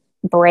are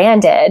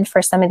branded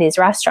for some of these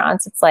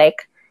restaurants, it's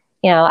like,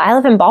 I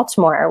live in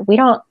Baltimore. We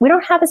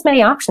don't have as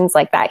many options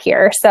like that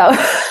here. So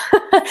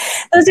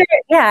there's so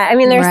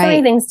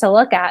many things to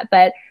look at,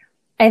 but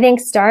I think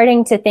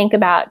starting to think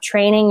about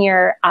training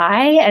your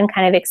eye and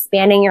kind of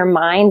expanding your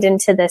mind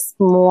into this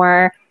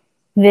more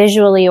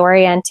visually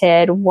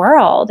oriented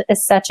world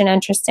is such an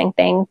interesting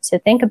thing to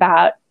think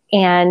about.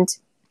 And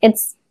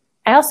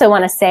I also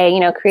want to say,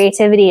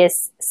 creativity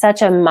is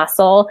such a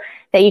muscle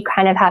that you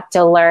kind of have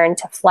to learn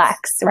to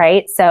flex,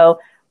 right? So,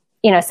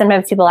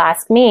 sometimes people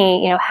ask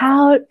me,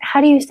 how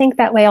do you think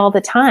that way all the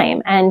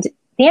time? And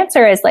the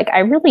answer is I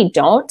really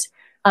don't.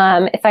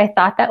 If I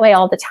thought that way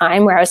all the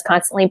time, where I was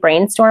constantly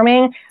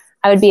brainstorming,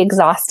 I would be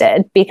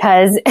exhausted,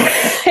 because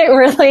it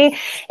really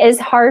is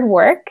hard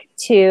work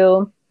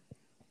to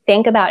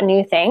think about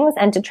new things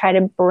and to try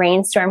to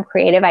brainstorm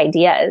creative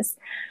ideas.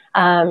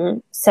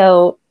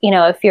 So,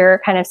 if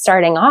you're kind of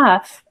starting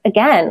off,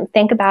 again,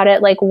 think about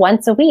it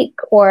once a week,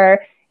 or,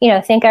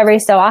 think every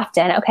so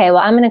often, okay, well,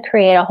 I'm going to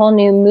create a whole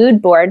new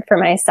mood board for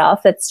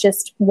myself that's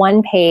just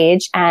one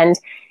page, and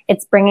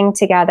it's bringing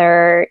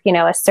together,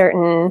 a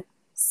certain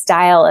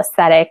style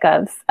aesthetic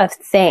of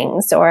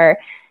things, or,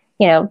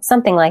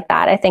 something like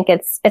that. I think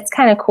it's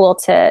kind of cool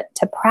to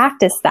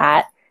practice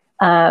that.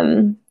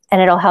 And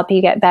it'll help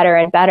you get better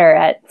and better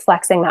at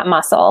flexing that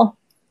muscle.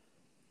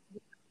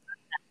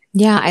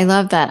 Yeah, I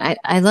love that.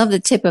 I love the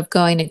tip of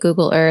going to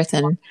Google Earth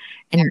and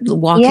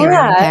walking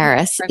around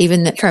Paris,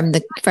 even from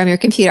your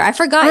computer. I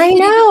forgot. I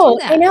know.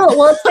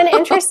 Well, it's been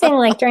interesting,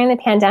 during the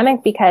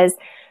pandemic, because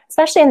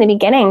especially in the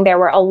beginning, there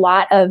were a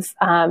lot of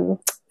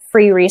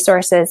free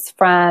resources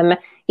from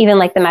even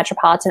the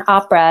Metropolitan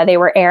Opera. They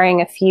were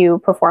airing a few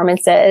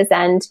performances,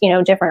 and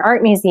different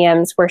art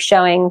museums were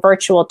showing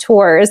virtual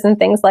tours and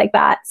things like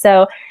that.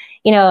 So,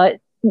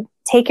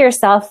 take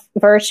yourself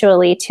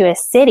virtually to a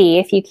city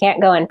if you can't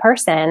go in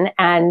person,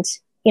 and,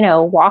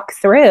 walk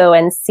through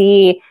and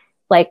see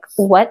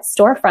what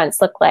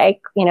storefronts look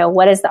like,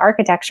 what does the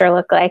architecture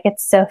look like?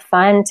 It's so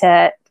fun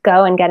to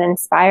go and get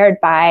inspired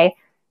by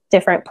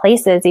different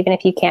places, even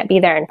if you can't be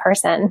there in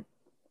person.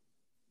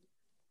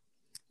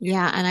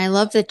 Yeah. And I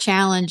love the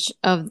challenge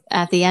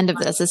at the end of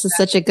this. This is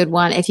such a good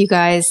one. If you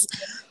guys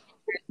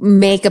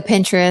make a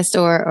Pinterest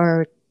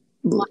or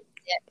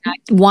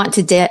want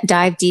to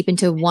dive deep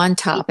into one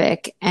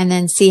topic, and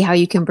then see how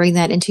you can bring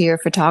that into your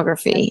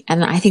photography.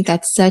 And I think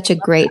that's such a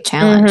great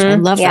challenge. I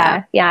love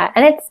that. Yeah.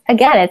 And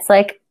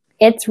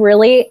it's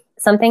really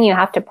something you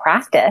have to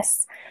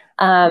practice.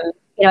 I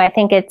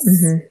think it's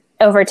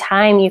over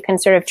time, you can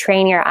sort of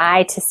train your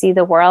eye to see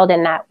the world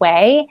in that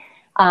way,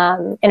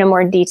 in a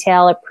more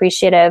detailed,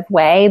 appreciative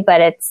way.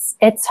 But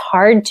it's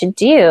hard to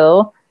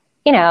do,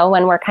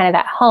 when we're kind of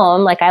at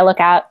home. I look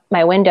out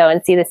my window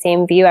and see the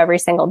same view every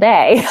single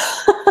day.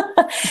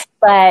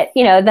 But,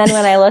 then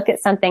when I look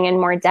at something in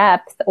more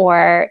depth,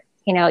 or,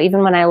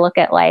 even when I look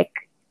at my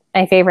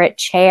favorite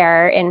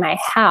chair in my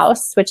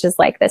house, which is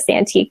this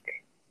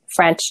antique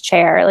French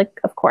chair,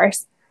 of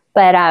course,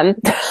 but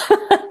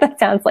that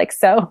sounds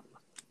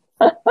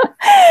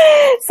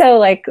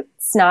so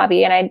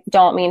snobby, and I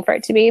don't mean for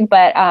it to be,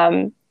 but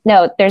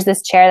no, there's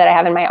this chair that I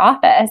have in my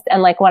office,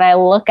 and when I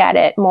look at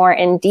it more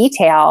in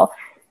detail,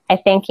 I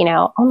think,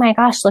 oh my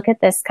gosh, look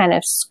at this kind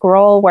of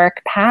scroll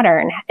work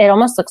pattern. It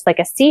almost looks like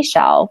a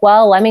seashell.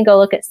 Well, let me go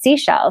look at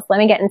seashells. Let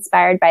me get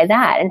inspired by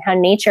that and how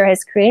nature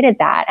has created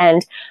that.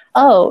 And,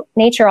 oh,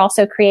 nature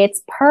also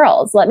creates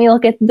pearls. Let me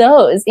look at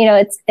those.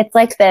 It's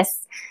like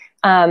this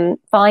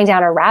falling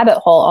down a rabbit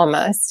hole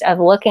almost, of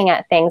looking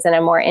at things in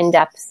a more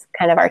in-depth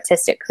kind of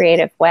artistic,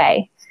 creative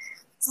way.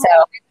 So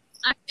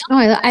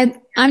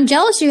I'm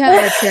jealous you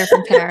have a chair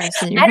from Paris.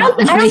 I don't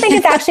think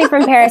it's actually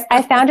from Paris.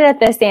 I found it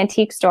at this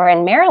antique store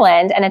in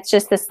Maryland, and it's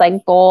just this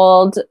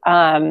gold,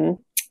 gilded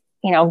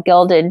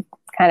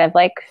kind of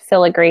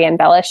filigree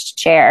embellished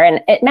chair,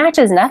 and it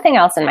matches nothing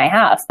else in my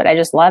house, but I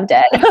just loved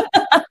it.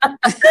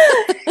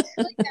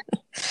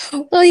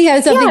 Well, you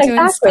have something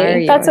to inspire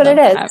you. That's what it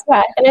is.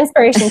 Yeah, an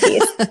inspiration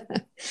piece.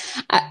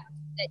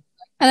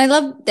 And I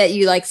love that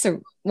you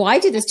well, I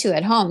do this too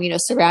at home,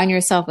 surround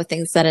yourself with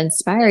things that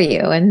inspire you,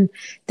 and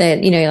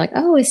that, you're like,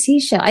 oh, a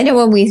seashell. I know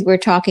when we were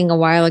talking a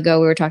while ago,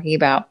 we were talking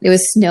about, it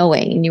was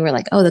snowing, and you were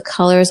like, oh, the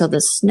colors of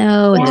the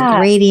snow and the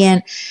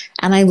gradient.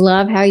 And I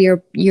love how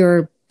your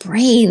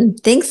brain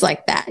thinks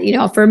like that.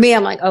 For me,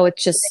 I'm like, oh,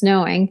 it's just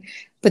snowing.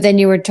 But then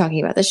you were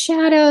talking about the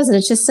shadows, and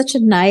it's just such a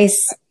nice,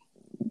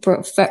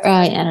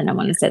 I don't know, I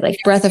want to say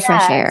breath of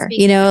fresh air,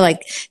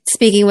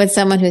 speaking with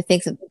someone who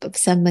thinks of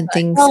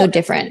something so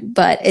different,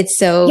 but it's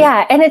so,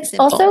 and it's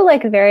simple. Also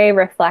very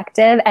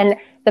reflective, and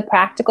the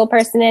practical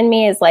person in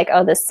me is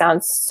oh, this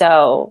sounds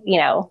so,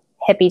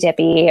 hippy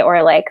dippy,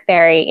 or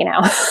very,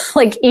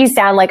 you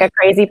sound like a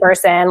crazy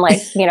person,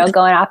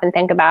 going off and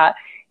thinking about,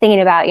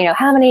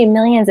 how many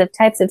millions of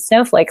types of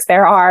snowflakes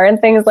there are and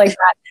things like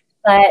that.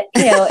 But,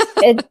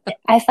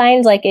 I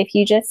find if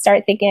you just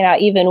start thinking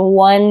about even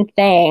one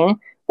thing,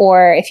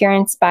 or if you're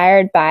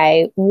inspired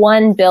by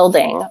one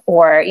building,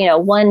 or,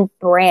 one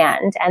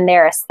brand and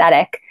their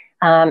aesthetic,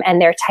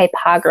 and their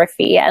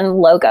typography and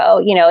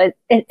logo,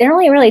 it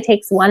only really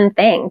takes one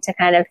thing to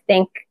kind of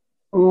think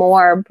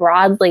more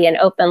broadly and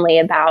openly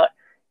about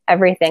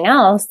everything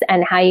else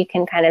and how you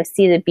can kind of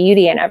see the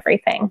beauty in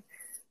everything.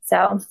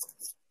 So,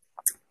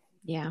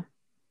 yeah,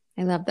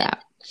 I love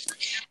that.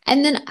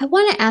 And then I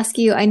want to ask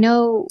you, I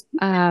know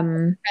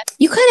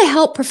you kind of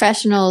help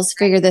professionals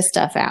figure this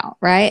stuff out,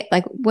 right?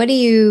 Like, what do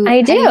you?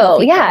 I do,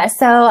 yeah.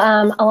 So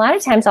a lot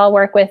of times I'll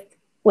work with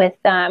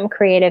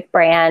creative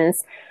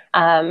brands.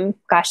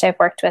 Gosh, I've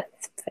worked with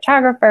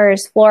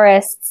photographers,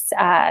 florists,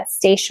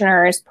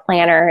 stationers,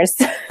 planners,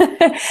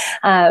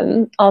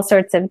 all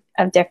sorts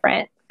of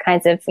different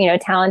kinds of,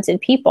 talented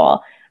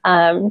people,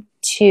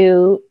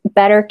 to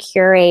better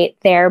curate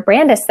their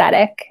brand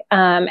aesthetic,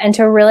 and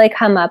to really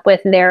come up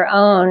with their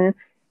own,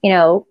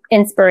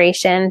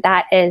 inspiration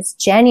that is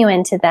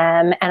genuine to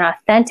them and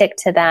authentic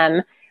to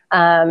them,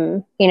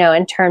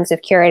 in terms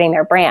of curating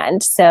their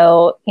brand.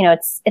 So,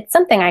 it's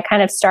something I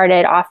kind of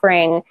started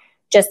offering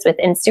just with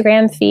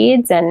Instagram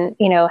feeds and,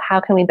 how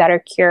can we better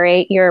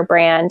curate your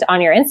brand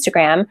on your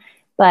Instagram?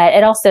 But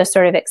it also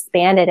sort of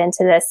expanded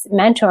into this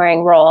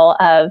mentoring role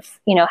of,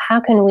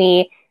 how can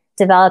we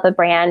develop a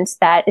brand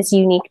that is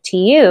unique to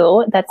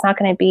you, that's not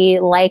going to be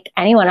like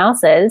anyone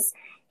else's.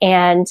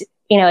 And,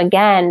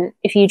 again,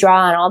 if you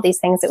draw on all these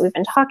things that we've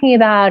been talking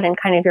about and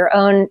kind of your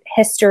own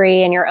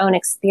history and your own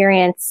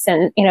experience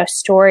and,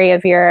 story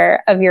of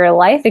your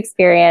life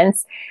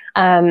experience,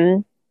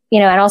 and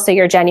also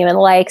your genuine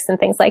likes and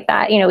things like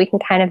that, we can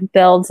kind of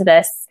build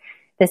this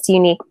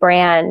unique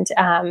brand,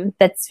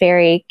 that's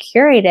very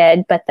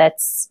curated, but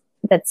that's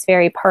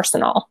very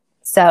personal.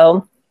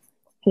 So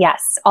yes,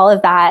 all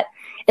of that.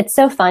 It's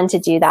so fun to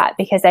do that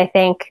because I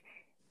think,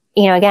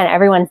 again,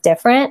 everyone's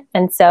different.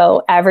 And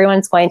so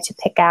everyone's going to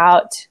pick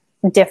out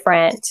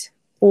different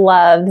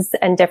loves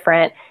and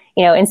different,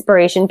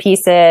 inspiration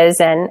pieces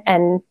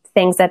and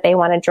things that they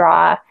want to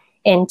draw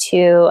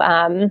into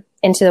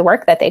the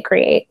work that they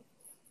create.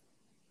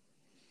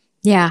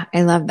 Yeah,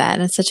 I love that.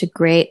 And it's such a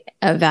great,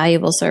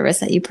 valuable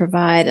service that you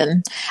provide.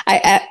 And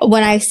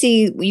when I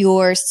see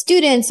your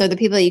students or the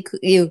people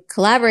you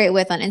collaborate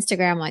with on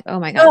Instagram, I'm like, oh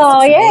my God.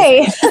 Oh,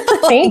 yay.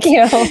 Thank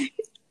you.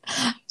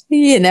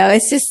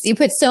 It's just, you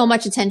put so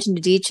much attention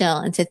to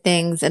detail into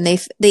things and they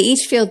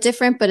each feel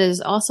different, but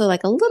there's also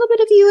like a little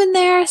bit of you in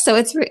there. So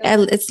it's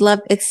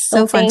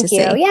so fun to see.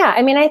 Yeah.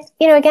 I mean, I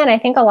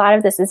think a lot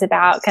of this is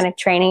about kind of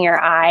training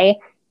your eye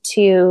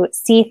to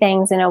see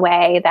things in a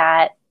way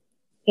that,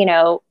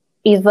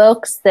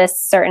 evokes this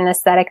certain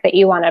aesthetic that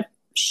you want to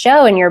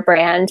show in your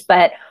brand,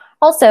 but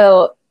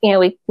also,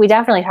 we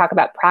definitely talk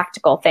about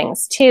practical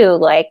things too,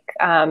 like,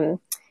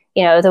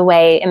 the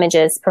way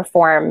images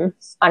perform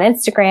on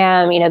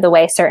Instagram, the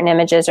way certain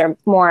images are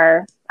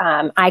more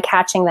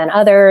eye-catching than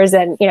others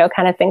and,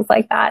 kind of things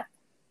like that.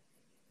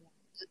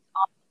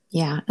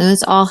 Yeah. And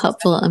it's all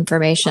helpful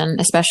information,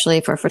 especially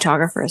for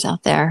photographers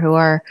out there who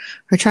are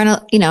trying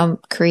to,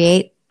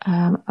 create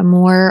a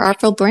more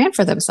artful brand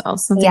for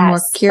themselves, something more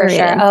curated. For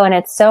sure. Oh, and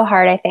it's so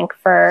hard, I think,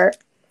 for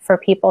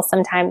people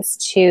sometimes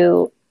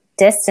to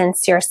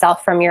distance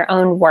yourself from your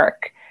own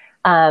work.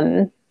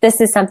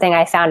 This is something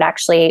I found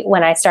actually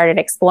when I started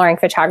exploring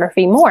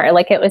photography more.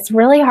 Like, it was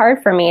really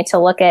hard for me to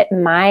look at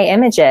my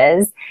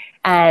images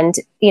and,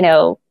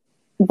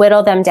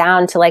 whittle them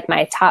down to like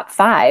my top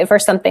 5 or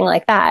something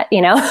like that,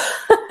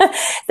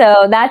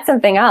 So that's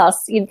something else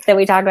that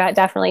we talk about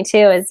definitely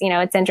too, is,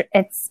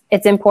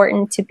 it's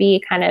important to be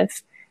kind of,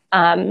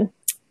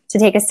 to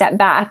take a step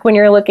back when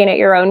you're looking at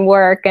your own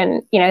work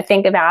and,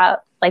 think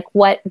about like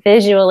what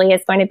visually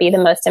is going to be the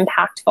most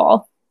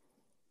impactful.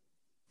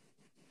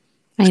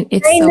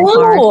 It's so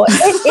hard.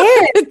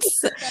 It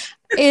is.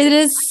 It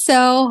is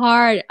so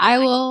hard.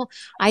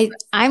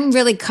 I'm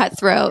really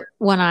cutthroat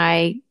when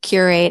I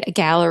curate a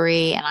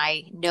gallery and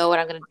I know what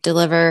I'm going to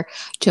deliver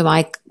to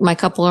my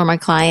couple or my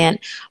client.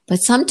 But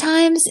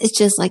sometimes it's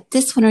just like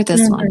this one or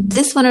this one,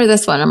 this one or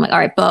this one. I'm like, all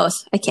right, both.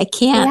 I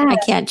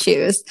can't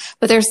choose.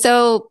 But they're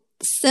so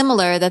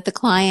similar that the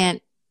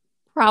client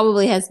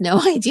probably has no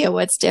idea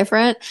what's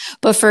different.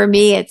 But for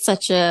me, it's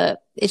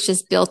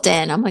just built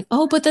in. I'm like,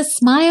 oh, but the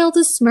smile,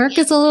 the smirk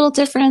is a little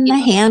different. The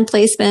hand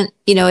placement,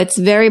 it's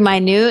very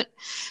minute,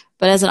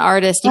 but as an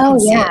artist, you can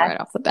see it right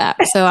off the bat.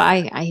 So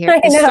I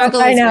hear the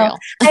struggle is real.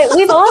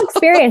 We've all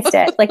experienced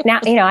it. Like now,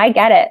 I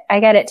get it.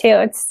 I get it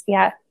too.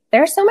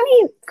 There are so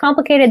many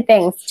complicated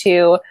things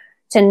to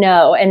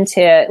know and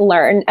to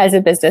learn as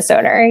a business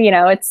owner.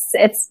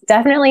 It's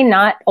definitely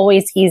not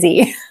always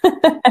easy.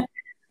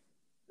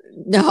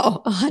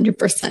 No,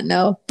 100%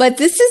 no. But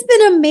this has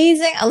been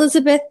amazing.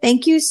 Elizabeth,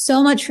 thank you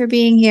so much for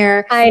being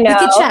here. I know. We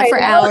could chat for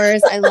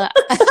hours.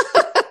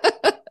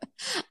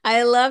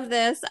 I love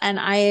this. And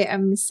I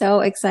am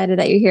so excited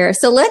that you're here.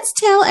 So let's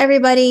tell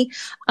everybody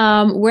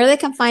where they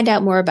can find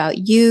out more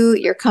about you,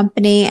 your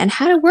company, and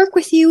how to work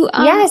with you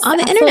on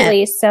the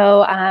internet.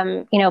 So,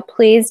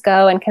 please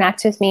go and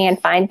connect with me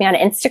and find me on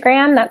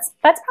Instagram.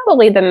 That's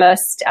probably the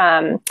most,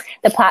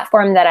 the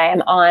platform that I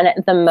am on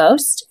the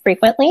most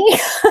frequently.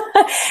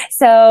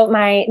 So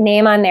my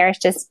name on there is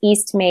just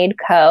Eastmade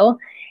Co.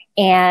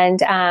 And,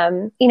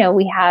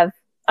 we have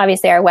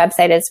obviously our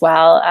website as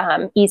well,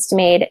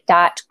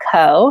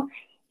 eastmade.co.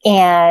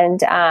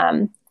 And,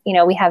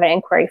 we have an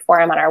inquiry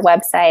forum on our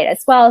website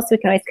as well, so we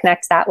can always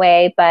connect that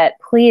way. But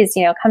please,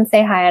 come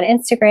say hi on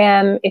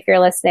Instagram. If you're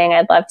listening,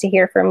 I'd love to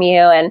hear from you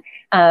and,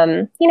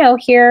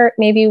 hear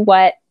maybe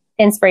what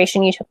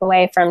inspiration you took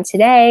away from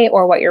today,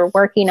 or what you're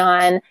working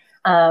on,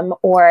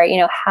 or,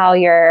 how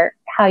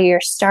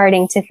you're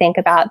starting to think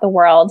about the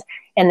world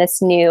in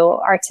this new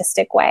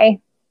artistic way.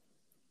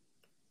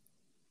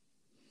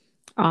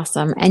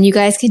 Awesome. And you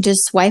guys can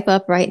just swipe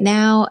up right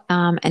now.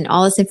 And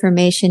all this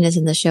information is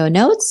in the show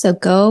notes. So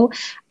go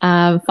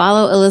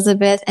follow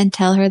Elizabeth and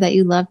tell her that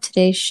you love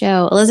today's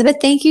show. Elizabeth,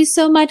 thank you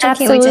so much.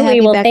 Absolutely. I can't wait to have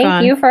you back on.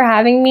 Thank you for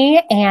having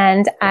me.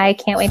 And I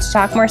can't wait to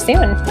talk more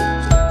soon.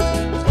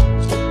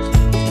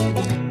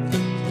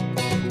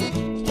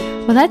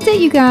 Well, that's it,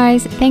 you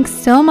guys. Thanks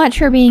so much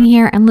for being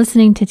here and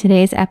listening to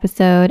today's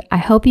episode. I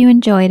hope you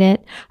enjoyed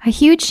it. A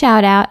huge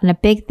shout out and a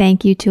big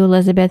thank you to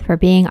Elizabeth for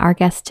being our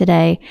guest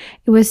today.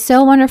 It was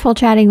so wonderful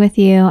chatting with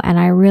you, and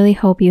I really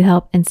hope you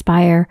help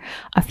inspire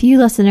a few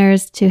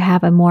listeners to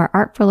have a more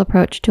artful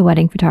approach to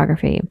wedding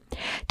photography.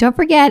 Don't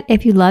forget,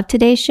 if you loved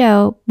today's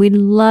show, we'd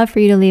love for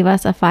you to leave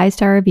us a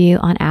 5-star review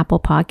on Apple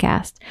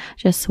Podcasts.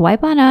 Just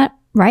swipe on up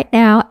right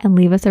now and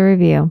leave us a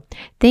review.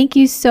 Thank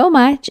you so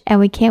much, and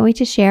we can't wait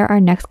to share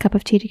our next cup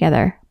of tea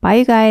together. Bye,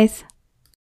 you guys.